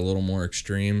started to get a little more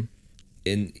extreme.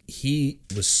 And he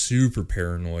was super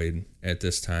paranoid at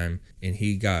this time. And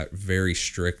he got very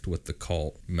strict with the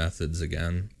cult methods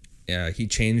again. Yeah, he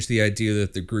changed the idea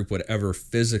that the group would ever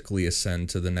physically ascend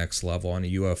to the next level on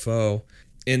a UFO.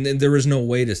 And then there was no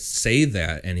way to say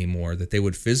that anymore, that they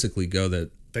would physically go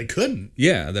that... They couldn't.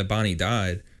 Yeah, that Bonnie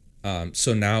died.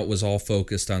 So now it was all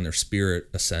focused on their spirit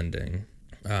ascending.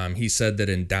 He said that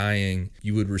in dying,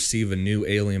 you would receive a new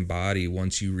alien body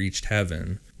once you reached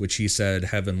heaven, which he said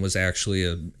heaven was actually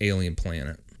an alien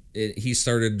planet. He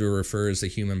started to refer as the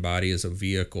human body as a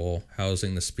vehicle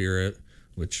housing the spirit,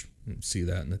 which you see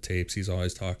that in the tapes. He's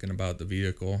always talking about the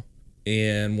vehicle.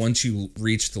 And once you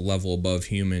reach the level above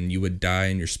human, you would die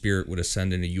and your spirit would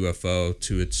ascend in a UFO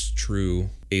to its true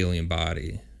alien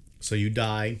body. So you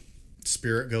die,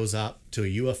 spirit goes up to a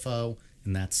UFO,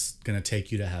 and that's going to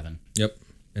take you to heaven. Yep.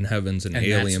 And heaven's an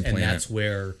alien planet. And that's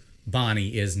where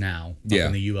Bonnie is now, up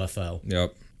in the UFO.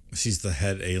 Yep. She's the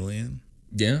head alien?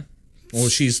 Yeah. Well,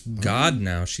 she's God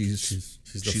now. She's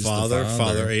the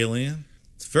father alien.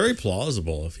 It's very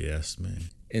plausible, if you ask me.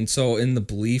 And so in the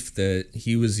belief that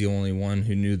he was the only one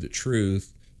who knew the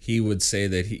truth, he would say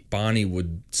that Bonnie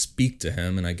would speak to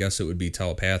him, and I guess it would be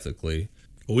telepathically.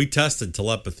 Well, we tested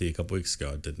telepathy a couple weeks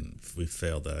ago. We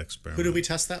failed that experiment. Who did we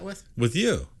test that with? With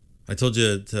you. I told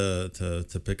you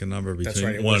to pick a number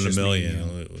between 1 and a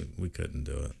million. We couldn't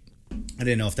do it. I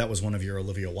didn't know if that was one of your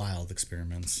Olivia Wilde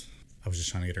experiments. I was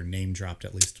just trying to get her name dropped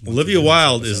at least. Olivia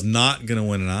Wilde is not going to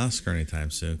win an Oscar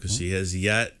anytime soon because she has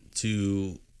yet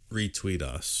to retweet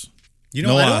us.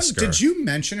 No Oscar. Did you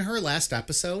mention her last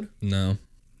episode? No.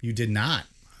 You did not.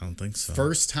 I don't think so.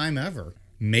 First time ever.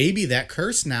 Maybe that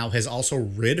curse now has also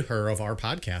rid her of our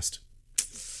podcast.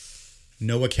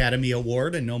 No Academy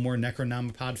Award and no more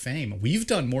Necronomipod fame. We've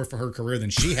done more for her career than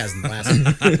she has in the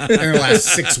last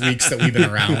 6 weeks that we've been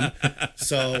around.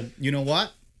 So, you know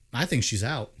what? I think she's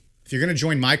out. If you're going to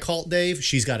join my cult, Dave,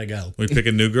 she's got to go. We pick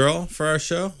a new girl for our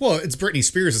show? Well, it's Britney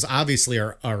Spears is obviously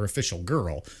our official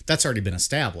girl. That's already been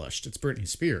established. It's Britney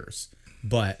Spears.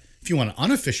 But if you want an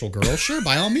unofficial girl, sure,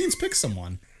 by all means, pick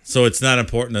someone. So it's not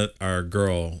important that our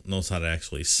girl knows how to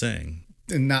actually sing.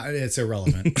 It's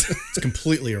irrelevant. It's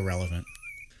completely irrelevant.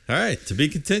 All right, to be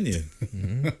continued.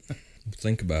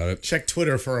 Think about it. Check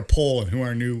Twitter for a poll on who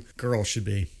our new girl should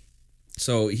be.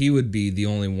 So he would be the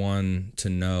only one to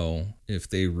know if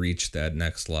they reached that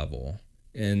next level.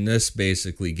 And this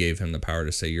basically gave him the power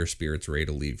to say your spirit's ready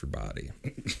to leave your body.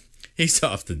 He's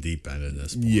off the deep end of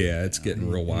this point. Yeah, it's getting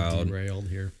real wild. Derailed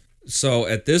here. So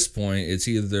at this point, it's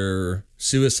either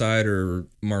suicide or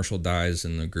Marshall dies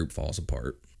and the group falls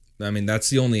apart. I mean, that's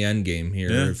the only end game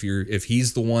here. Yeah. If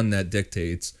he's the one that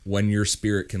dictates when your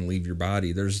spirit can leave your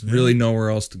body, there's really nowhere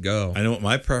else to go. I know what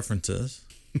my preference is.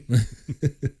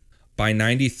 By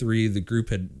 93, the group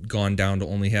had gone down to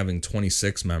only having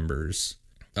 26 members.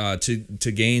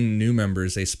 To gain new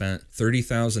members, they spent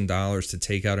 $30,000 to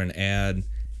take out an ad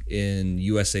in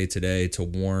USA Today to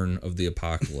warn of the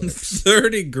apocalypse.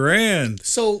 30 grand.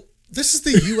 So this is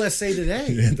the USA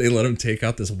Today. They let him take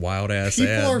out this wild ass ad.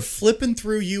 People are flipping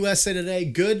through USA Today,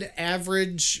 good,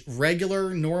 average,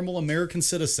 regular, normal American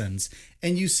citizens,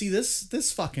 and you see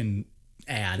this fucking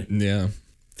ad. Yeah.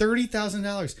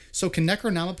 $30,000. So can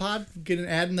Necronomicon get an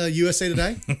ad in the USA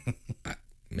Today?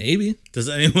 Maybe. Does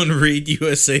anyone read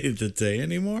USA Today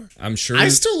anymore? I'm sure. I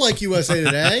still like USA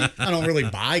Today. I don't really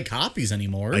buy copies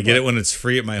anymore. I get it when it's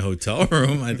free at my hotel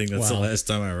room. I think that's the Well, last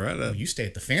time I read it. You stay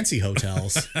at the fancy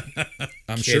hotels.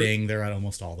 I'm Kidding. They're at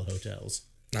almost all the hotels.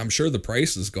 I'm sure the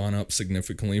price has gone up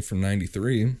significantly from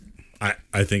 93.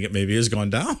 I think it maybe has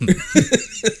gone down.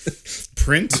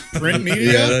 Print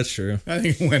media? Yeah, that's true. I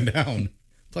think it went down.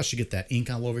 Plus, you get that ink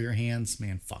all over your hands.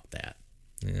 Man, fuck that.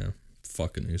 Yeah.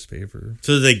 Fucking newspaper.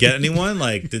 So did they get anyone?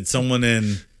 Like, did someone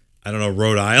in, I don't know,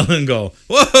 Rhode Island go,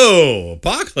 whoa,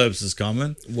 apocalypse is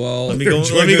coming? Well, Let me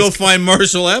go find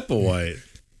Marshall Applewhite.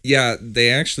 Yeah, they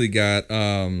actually got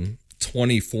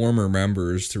 20 former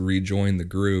members to rejoin the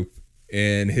group.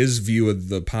 And his view of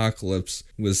the apocalypse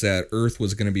was that Earth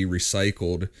was going to be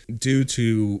recycled due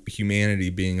to humanity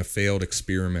being a failed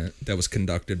experiment that was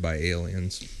conducted by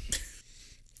aliens.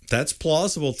 That's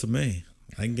plausible to me.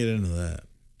 I can get into that.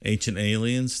 Ancient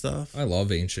alien stuff. I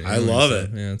love ancient I aliens, love so, it.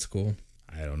 Yeah, it's cool.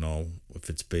 I don't know if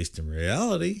it's based in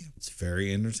reality. It's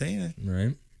very entertaining.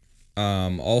 Right.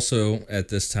 Also, at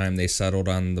this time, they settled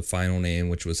on the final name,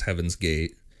 which was Heaven's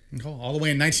Gate. Oh, all the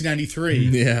way in 1993.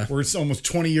 Yeah. We're almost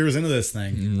 20 years into this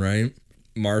thing. Right.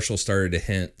 Marshall started to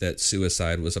hint that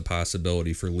suicide was a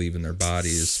possibility for leaving their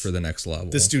bodies for the next level.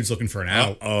 This dude's looking for an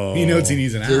out. Uh-oh. He knows he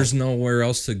needs an out. There's nowhere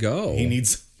else to go. He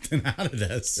needs something out of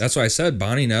this. That's why I said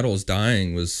Bonnie Nettles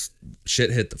dying was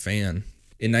shit hit the fan.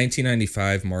 In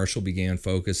 1995, Marshall began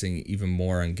focusing even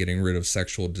more on getting rid of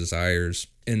sexual desires,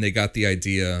 and they got the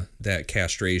idea that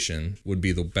castration would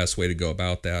be the best way to go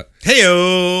about that.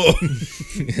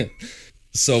 Heyo!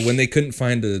 So when they couldn't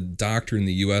find a doctor in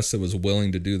the U.S. that was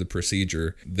willing to do the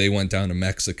procedure, they went down to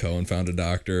Mexico and found a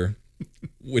doctor,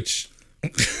 which...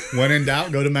 When in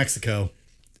doubt, go to Mexico.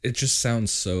 It just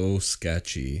sounds so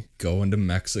sketchy, going to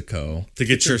Mexico. To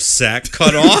get your sack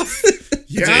cut off?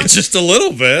 Yeah. It's just a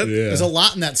little bit. Yeah. There's a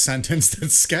lot in that sentence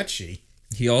that's sketchy.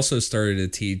 He also started to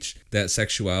teach that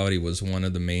sexuality was one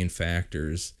of the main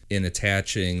factors in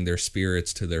attaching their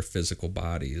spirits to their physical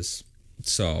bodies.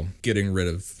 So getting rid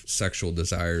of sexual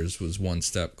desires was one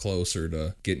step closer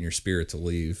to getting your spirit to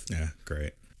leave. Yeah,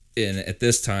 great. And at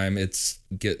this time, it's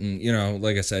getting,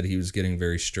 like I said, he was getting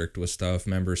very strict with stuff.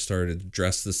 Members started to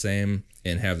dress the same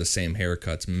and have the same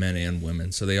haircuts, men and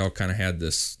women. So they all kind of had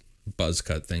this buzz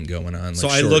cut thing going on. So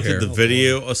I looked at the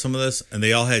video of some of this, and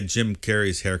they all had Jim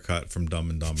Carrey's haircut from Dumb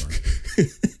and Dumber.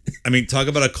 I mean, talk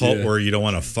about a cult where you don't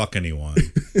want to fuck anyone.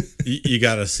 You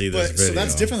got to see this video. So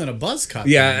that's different than a buzz cut.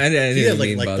 Yeah, I didn't he had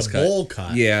mean like buzz the cut. bowl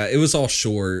cut. Yeah, it was all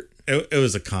short. It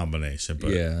was a combination, but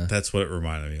Yeah. that's what it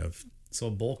reminded me of. So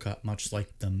a bowl cut, much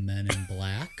like the Men in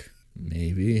Black.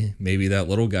 Maybe that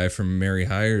little guy from Mary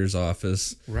Hyer's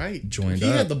office. Right. Joined he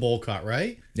up. had the bowl cut,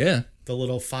 right? Yeah, The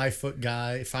little 5-foot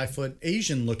guy, 5-foot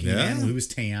Asian looking man who was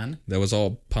tan. that was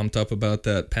all pumped up about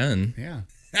that pen. Yeah.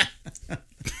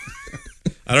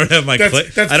 I don't have my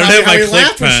click. That's I don't probably have how my he click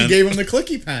laughed when she pen. gave him the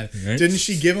clicky pen. Right. Didn't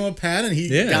she give him a pen and he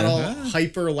Yeah. got all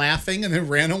hyper laughing and then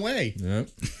ran away? Yep.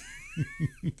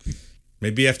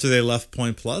 Maybe after they left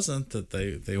Point Pleasant, that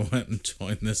they went and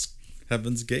joined this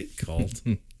Heaven's Gate cult.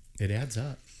 It adds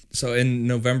up. So in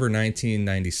November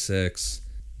 1996,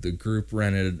 the group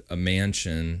rented a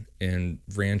mansion in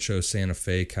Rancho Santa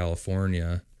Fe,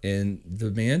 California. And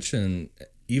the mansion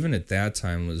even at that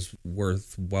time was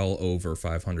worth well over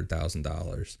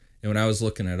 $500,000. And when I was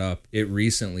looking it up, it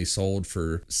recently sold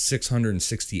for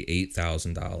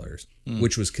 $668,000,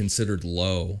 which was considered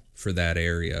low for that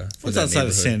area. Well, it's outside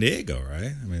of San Diego,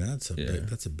 right? I mean, that's a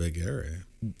big area.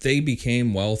 They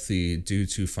became wealthy due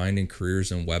to finding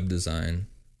careers in web design,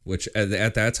 which at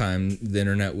that time the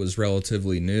internet was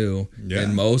relatively new,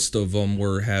 and most of them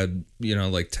had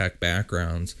like tech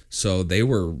backgrounds, so they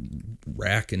were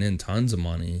racking in tons of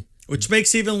money. Which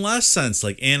makes even less sense,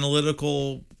 like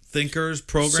analytical thinkers,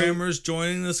 programmers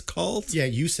joining this cult. Yeah,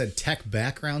 you said tech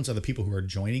backgrounds are the people who are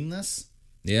joining this.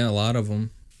 Yeah, a lot of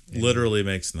them. Literally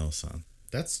makes no sense.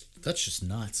 That's just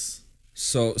nuts.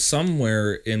 So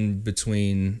somewhere in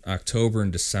between October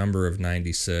and December of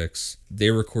 96,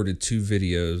 they recorded 2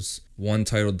 videos, one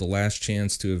titled The Last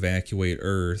Chance to Evacuate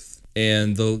Earth,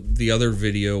 and the other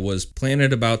video was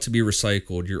Planet About to Be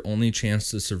Recycled, Your Only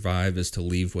Chance to Survive is to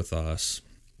Leave with Us.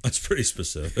 That's pretty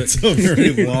specific. It's a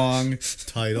very long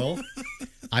title.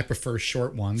 I prefer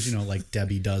short ones, like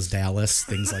Debbie Does Dallas,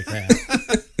 things like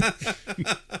that.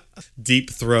 Deep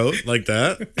Throat, like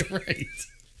that. Right.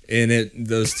 And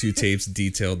those 2 tapes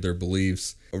detailed their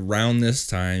beliefs. Around this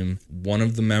time, one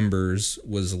of the members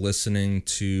was listening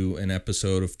to an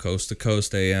episode of Coast to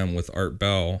Coast AM with Art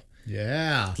Bell.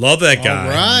 Yeah. Love that guy. All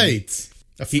right.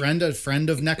 A friend of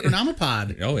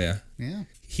Necronomipod. Oh, yeah. Yeah.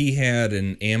 He had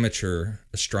an amateur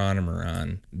astronomer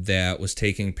on that was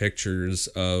taking pictures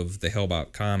of the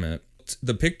Hale-Bopp comet.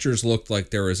 The pictures looked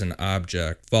like there was an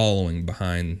object following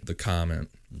behind the comet.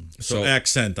 So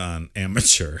accent on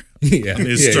amateur. Yeah.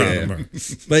 The astronomer.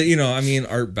 But,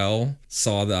 Art Bell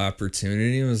saw the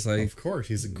opportunity and was like... Of course,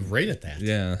 he's great at that.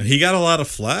 Yeah. And he got a lot of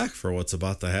flack for what's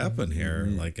about to happen here,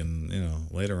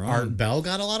 later on. Art Bell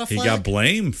got a lot of flack? He got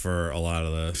blamed for a lot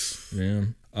of this. Yeah.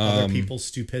 Other people's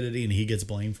stupidity, and he gets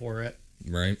blamed for it.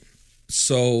 Right.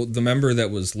 So the member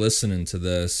that was listening to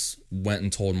this went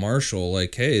and told Marshall,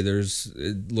 like, hey,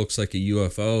 it looks like a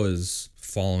UFO is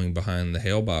following behind the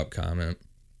Hale-Bopp comet.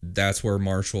 That's where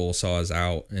Marshall saw us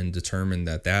out and determined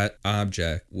that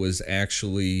object was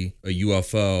actually a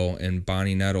UFO, and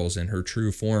Bonnie Nettles in her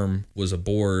true form was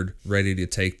aboard, ready to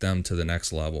take them to the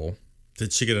next level.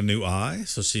 Did she get a new eye?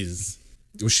 So she's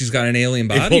got an alien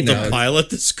body able now. to pilot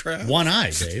this craft? One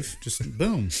eye, Dave. Just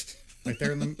boom. Right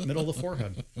there in the middle of the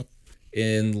forehead.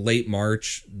 In late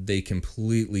March, they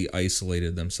completely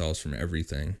isolated themselves from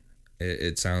everything.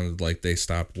 It sounded like they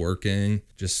stopped working,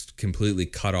 just completely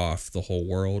cut off the whole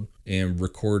world, and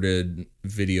recorded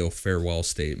video farewell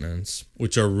statements.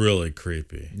 Which are really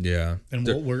creepy. Yeah. And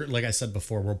we're like I said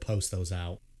before, we'll post those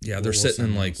out. Yeah, they're sitting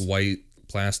in like white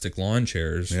plastic lawn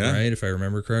chairs, right? If I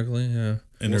remember correctly, yeah.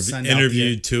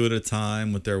 Interviewed 2 at a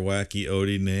time with their wacky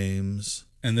Odie names.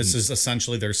 And this is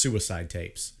essentially their suicide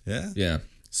tapes. Yeah. Yeah.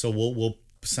 So we'll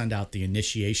send out the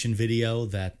initiation video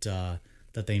that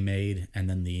they made, and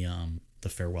then the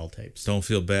farewell tapes. Don't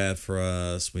feel bad for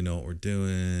us. We know what we're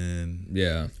doing.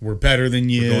 Yeah. We're better than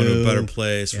you. We're going to a better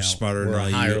place. We're smarter than all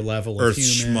you. We're a higher level Earth of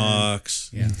human.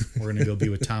 schmucks. Yeah. We're going to go be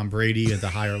with Tom Brady at the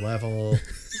higher level.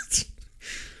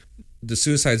 The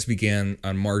suicides began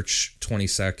on March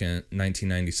 22nd,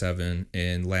 1997,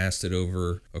 and lasted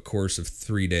over a course of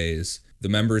 3 days. The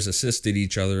members assisted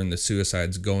each other in the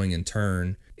suicides going in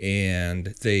turn,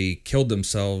 and they killed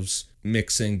themselves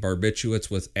mixing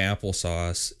barbiturates with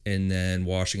applesauce and then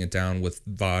washing it down with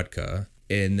vodka.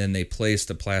 And then they placed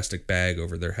a plastic bag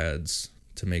over their heads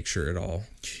to make sure it all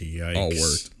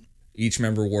worked. Each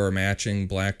member wore a matching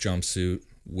black jumpsuit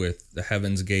with the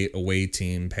Heaven's Gate away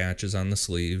team patches on the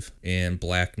sleeve and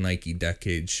black Nike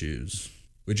Decade shoes.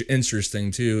 Which, interesting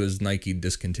too, is Nike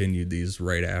discontinued these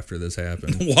right after this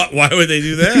happened. Why would they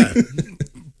do that?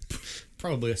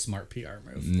 Probably a smart PR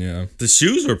move. Yeah. The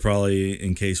shoes were probably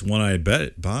in case One-Eyed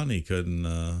Bonnie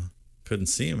couldn't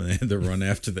see him and they had to run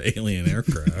after the alien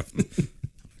aircraft.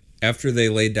 After they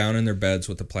laid down in their beds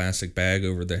with a plastic bag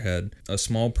over their head, a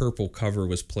small purple cover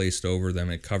was placed over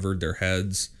them. It covered their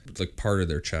heads, like part of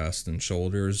their chest and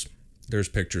shoulders. There's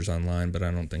pictures online, but I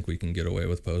don't think we can get away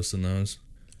with posting those.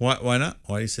 Why not?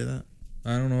 Why do you say that?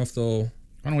 I don't know if they'll...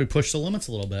 Why don't we push the limits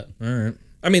a little bit? All right.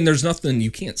 I mean, there's nothing... You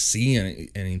can't see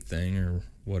anything or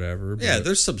whatever. Yeah,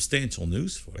 there's substantial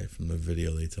news for you from the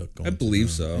video they took. I believe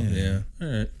so, yeah. All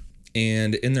right.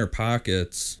 And in their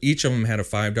pockets, each of them had a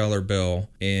 $5 bill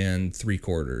and 3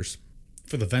 quarters.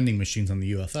 For the vending machines on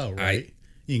the UFO, right?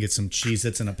 You can get some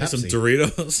Cheez-Its and a Pepsi. Some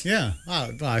Doritos? Yeah.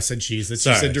 I said Cheez-Its.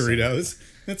 You said Doritos.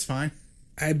 That's fine.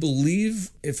 I believe,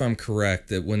 if I'm correct,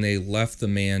 that when they left the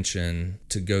mansion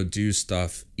to go do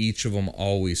stuff, each of them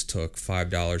always took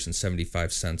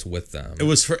 $5.75 with them. It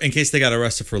was in case they got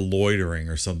arrested for loitering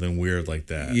or something weird like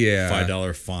that. Yeah.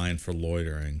 $5 fine for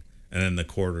loitering. And then the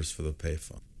quarters for the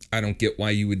payphone. I don't get why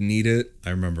you would need it.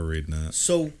 I remember reading that.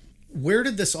 So where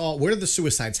did the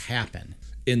suicides happen?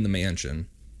 In the mansion.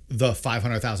 The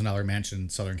 $500,000 mansion in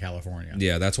Southern California.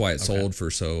 Yeah, that's why it sold for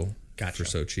so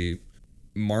cheap.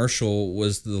 Marshall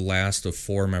was the last of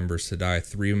 4 members to die.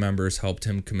 3 members helped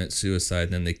him commit suicide,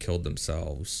 and then they killed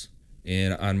themselves.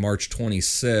 And on March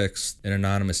 26th, an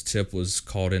anonymous tip was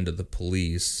called into the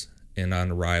police, and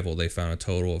on arrival, they found a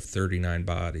total of 39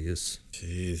 bodies.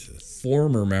 Jesus.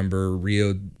 Former member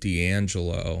Rio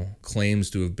D'Angelo claims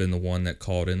to have been the one that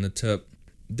called in the tip.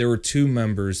 There were 2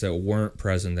 members that weren't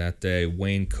present that day,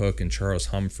 Wayne Cook and Charles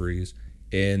Humphreys,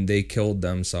 and they killed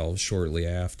themselves shortly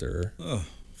after. Oh,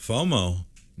 FOMO.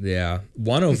 Yeah.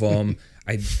 One of them,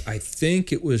 I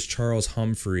think it was Charles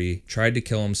Humphrey, tried to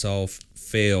kill himself,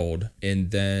 failed, and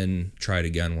then tried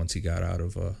again once he got out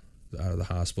of the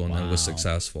hospital, and then was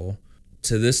successful.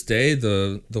 To this day,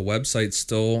 the website's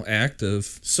still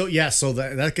active. So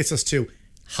that gets us to,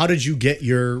 how did you get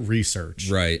your research?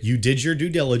 Right. You did your due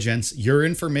diligence. Your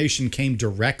information came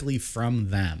directly from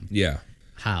them. Yeah.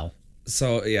 How?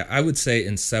 So, yeah, I would say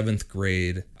in 7th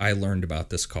grade, I learned about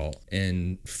this cult.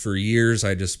 And for years,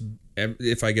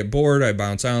 if I get bored, I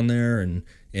bounce on there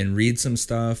and read some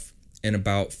stuff. And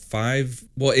about 5,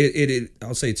 well,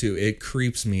 I'll say too, it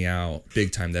creeps me out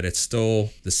big time that it's still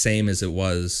the same as it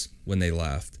was when they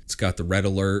left. It's got the red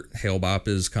alert, Hail Bop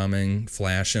is coming,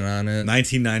 flashing on it.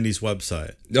 1990s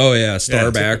website. Oh, yeah,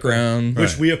 star background.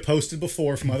 Which we have posted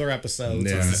before from other episodes.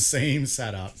 Yeah. It's the same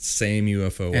setup. Same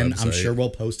UFO and website. I'm sure we'll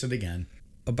post it again.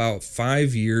 About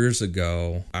 5 years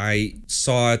ago, I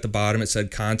saw at the bottom it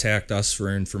said contact us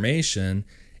for information,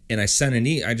 and I sent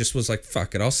I just was like,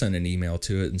 fuck it, I'll send an email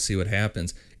to it and see what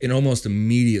happens. And almost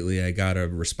immediately I got a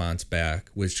response back,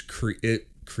 which it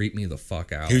creeped me the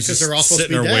fuck out. He was just they're all supposed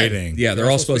sitting to be there dead. waiting. Yeah, they're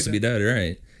all supposed to be dead,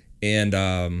 right?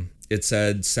 And it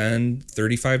said send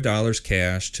 $35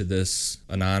 cash to this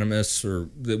anonymous, or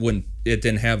it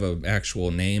didn't have an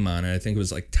actual name on it. I think it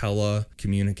was like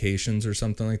Telecommunications or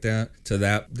something like that, to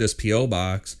this PO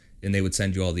box, and they would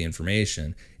send you all the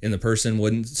information. And the person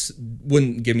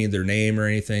wouldn't give me their name or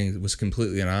anything. It was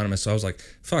completely anonymous. So I was like,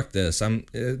 fuck this.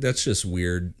 That's just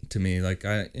weird to me. Like,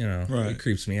 It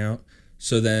creeps me out.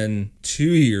 So then 2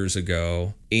 years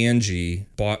ago, Angie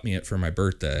bought me it for my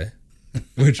birthday,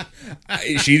 which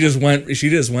she just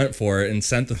went for it and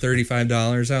sent the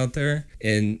 $35 out there.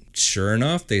 And sure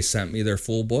enough, they sent me their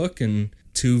full book and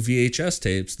 2 VHS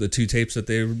tapes, the 2 tapes that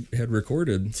they had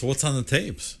recorded. So what's on the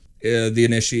tapes?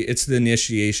 It's the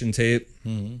initiation tape,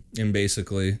 and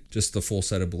basically just the full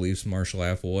set of beliefs, Marshall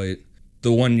Applewhite.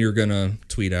 The one you're gonna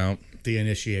tweet out. The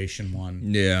initiation one.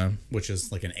 Yeah. Which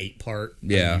is like an 8-part on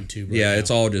YouTube. Yeah,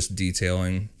 it's all just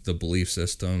detailing the belief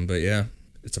system. But yeah,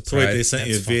 it's a So wait, they sent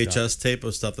you a VHS tape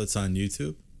of stuff that's on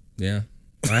YouTube? Yeah.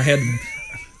 I had...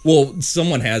 well,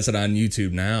 someone has it on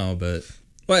YouTube now, but...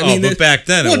 Well, but back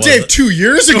then well, Dave, 2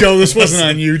 years ago this wasn't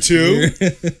on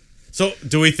YouTube. So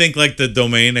do we think like the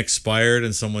domain expired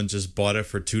and someone just bought it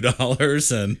for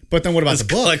 $2 But then what about the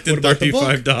book? Collected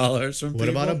 $35 from people? What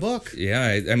about a book?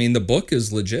 Yeah, I mean the book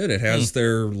is legit. It has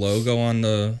their logo on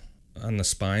the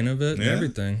spine of it and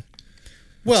everything.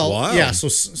 Well, wild. yeah.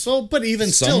 So, but even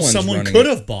still, Someone's someone running could it.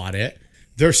 have bought it.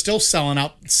 They're still sending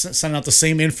out the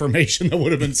same information that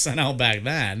would have been sent out back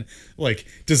then. Like,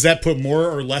 does that put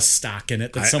more or less stock in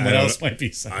it that someone else might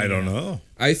be sending? I don't know.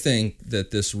 I think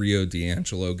that this Rio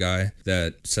D'Angelo guy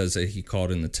that says that he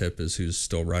called in the tip is who's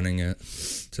still running it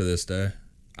to this day.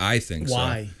 I think so.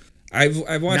 Why?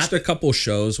 I've watched a couple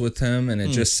shows with him, and it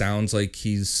just sounds like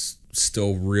he's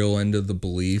still real into the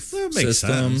belief That makes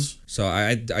system. sense. So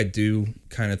I do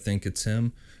kind of think it's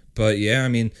him. But yeah, I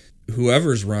mean,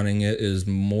 whoever's running it is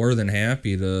more than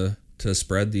happy to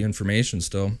spread the information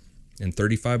still. And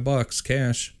 $35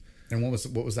 cash. And what was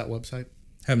that website?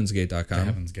 Heavensgate.com.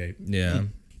 Heaven's Gate. Yeah.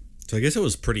 So I guess it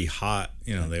was pretty hot.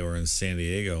 You know, they were in San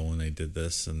Diego when they did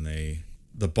this, and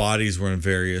the bodies were in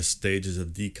various stages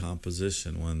of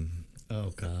decomposition when...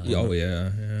 Oh, God. Oh, yeah.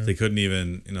 They couldn't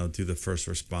even, do the first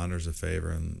responders a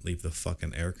favor and leave the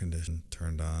fucking air condition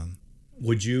turned on.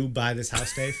 Would you buy this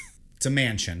house, Dave? It's a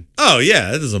mansion. Oh,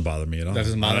 yeah. That doesn't bother me at all. That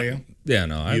doesn't bother you? Yeah,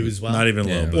 no. You as well? Not even a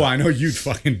little bit. Well, I know you'd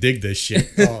fucking dig this shit.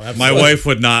 Oh, My wife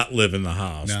would not live in the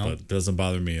house, No. but it doesn't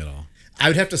bother me at all. I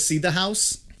would have to see the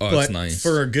house Oh, but it's nice.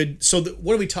 for a good. So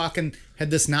what are we talking?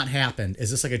 Had this not happened,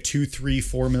 is this like a $2, $3,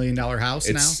 $4 million house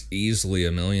now? It's easily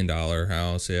 $1 million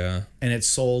house, yeah. And it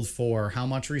sold for how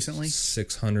much recently?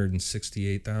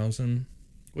 $668,000.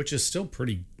 Which is still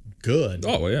pretty good.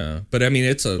 Oh yeah, but I mean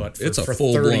it's a for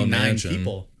full blown 39 mansion.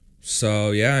 people. So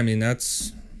yeah, I mean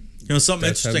that's something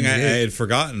that's interesting I Heaven's Gate. had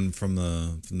forgotten from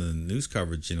the news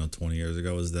coverage 20 years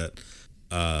ago is that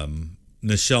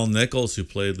Nichelle Nichols, who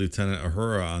played Lieutenant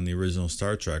Uhura on the original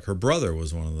Star Trek, her brother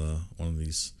was one of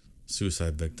these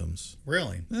suicide victims.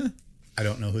 Really? Yeah. I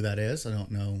don't know who that is. I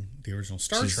don't know the original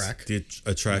Star She's Trek. the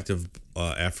attractive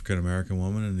African American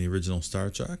woman in the original Star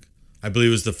Trek. I believe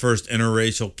it was the first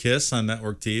interracial kiss on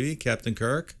network TV. Captain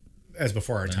Kirk. That's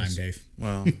before our time, Dave.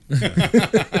 Well,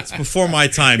 it's before my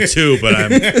time too, but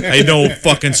I know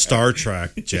fucking Star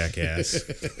Trek, jackass.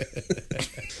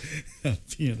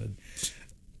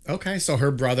 Okay, so her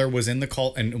brother was in the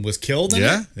cult and was killed in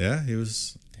it? Yeah, he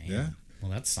was. Damn. Yeah. Well,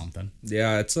 that's something.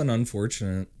 Yeah, it's an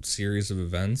unfortunate series of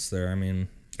events there. I mean,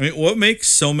 what makes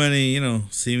so many,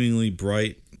 seemingly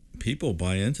bright people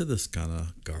buy into this kind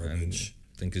of garbage?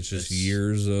 I think it's just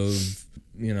years of,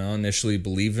 initially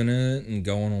believing it and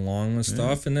going along with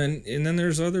stuff. And then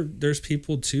there's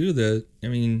people too that, I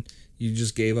mean, you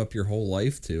just gave up your whole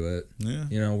life to it.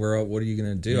 Yeah. What are you going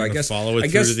to do? I guess follow it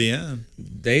through to the end.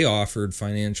 They offered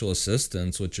financial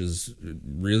assistance, which is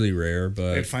really rare, but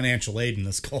They had financial aid in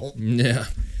this cult. Yeah.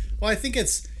 Well, I think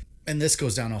and this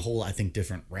goes down a whole, I think,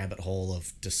 different rabbit hole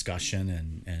of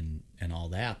discussion and all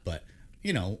that. But,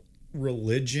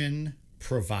 religion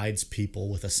provides people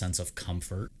with a sense of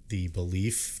comfort, the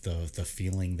belief, the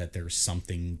feeling that there's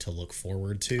something to look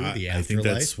forward to, the afterlife. I think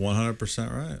that's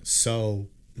 100% right. So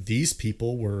these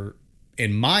people were,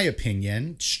 in my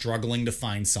opinion, struggling to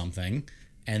find something,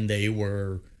 and they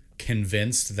were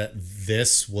convinced that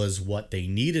this was what they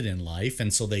needed in life,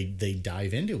 and so they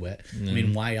dive into it. I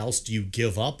mean, why else do you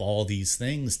give up all these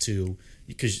things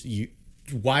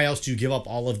why else do you give up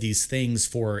all of these things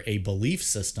for a belief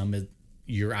system?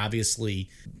 You're obviously,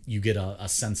 you get a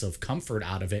sense of comfort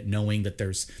out of it, knowing that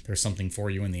there's something for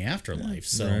you in the afterlife.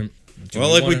 So, right.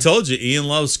 Well, we told you, Ian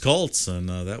loves cults, and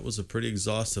that was a pretty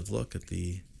exhaustive look at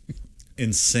the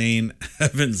insane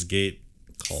Heaven's Gate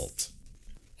cult.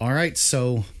 All right,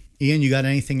 so Ian, you got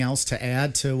anything else to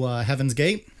add to Heaven's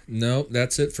Gate? No,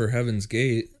 that's it for Heaven's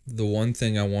Gate. The one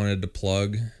thing I wanted to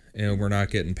plug, and we're not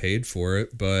getting paid for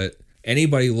it, but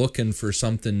anybody looking for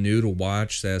something new to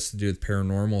watch that has to do with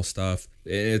paranormal stuff,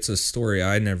 it's a story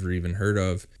I never even heard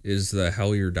of, is the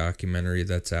Hellier documentary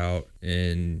that's out.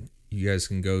 And you guys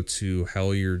can go to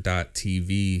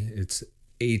hellier.tv. It's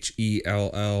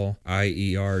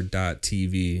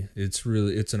HELLIER.TV.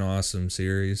 It's an awesome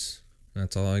series.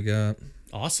 That's all I got.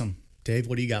 Awesome. Dave,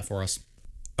 what do you got for us?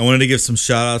 I wanted to give some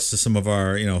shout outs to some of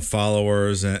our,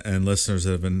 followers and listeners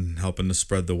that have been helping to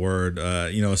spread the word.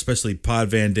 Especially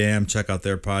Pod Van Dam. Check out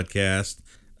their podcast.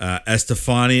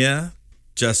 Estefania,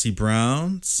 Jesse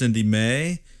Brown, Cindy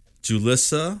May,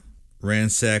 Julissa,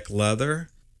 Ransack Leather,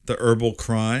 The Herbal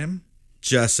Crime,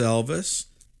 Jess Elvis,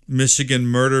 Michigan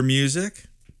Murder Music,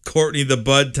 Courtney the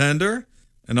Bud Tender,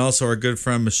 and also our good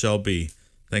friend Michelle B.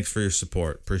 Thanks for your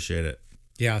support. Appreciate it.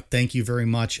 Yeah, thank you very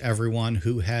much, everyone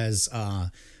who has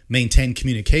maintained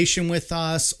communication with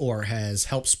us or has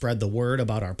helped spread the word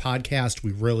about our podcast.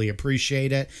 We really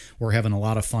appreciate it. We're having a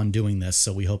lot of fun doing this,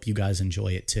 so we hope you guys enjoy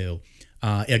it too.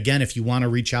 Again, if you want to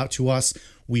reach out to us,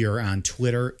 we are on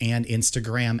Twitter and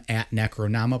Instagram at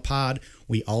Necronomipod.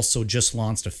 We also just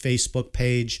launched a Facebook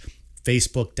page,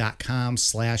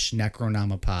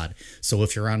 facebook.com/Necronomipod. So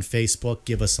if you're on Facebook,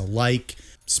 give us a like,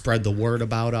 spread the word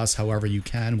about us however you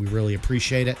can. We really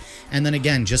appreciate it. And then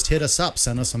again, just hit us up,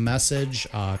 send us a message,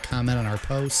 comment on our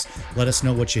posts, let us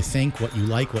know what you think, what you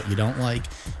like, what you don't like,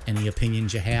 any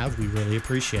opinions you have. We really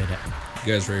appreciate it.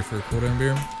 You guys ready for a cool down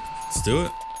beer? Let's do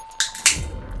it.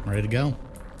 Ready to go.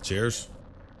 Cheers.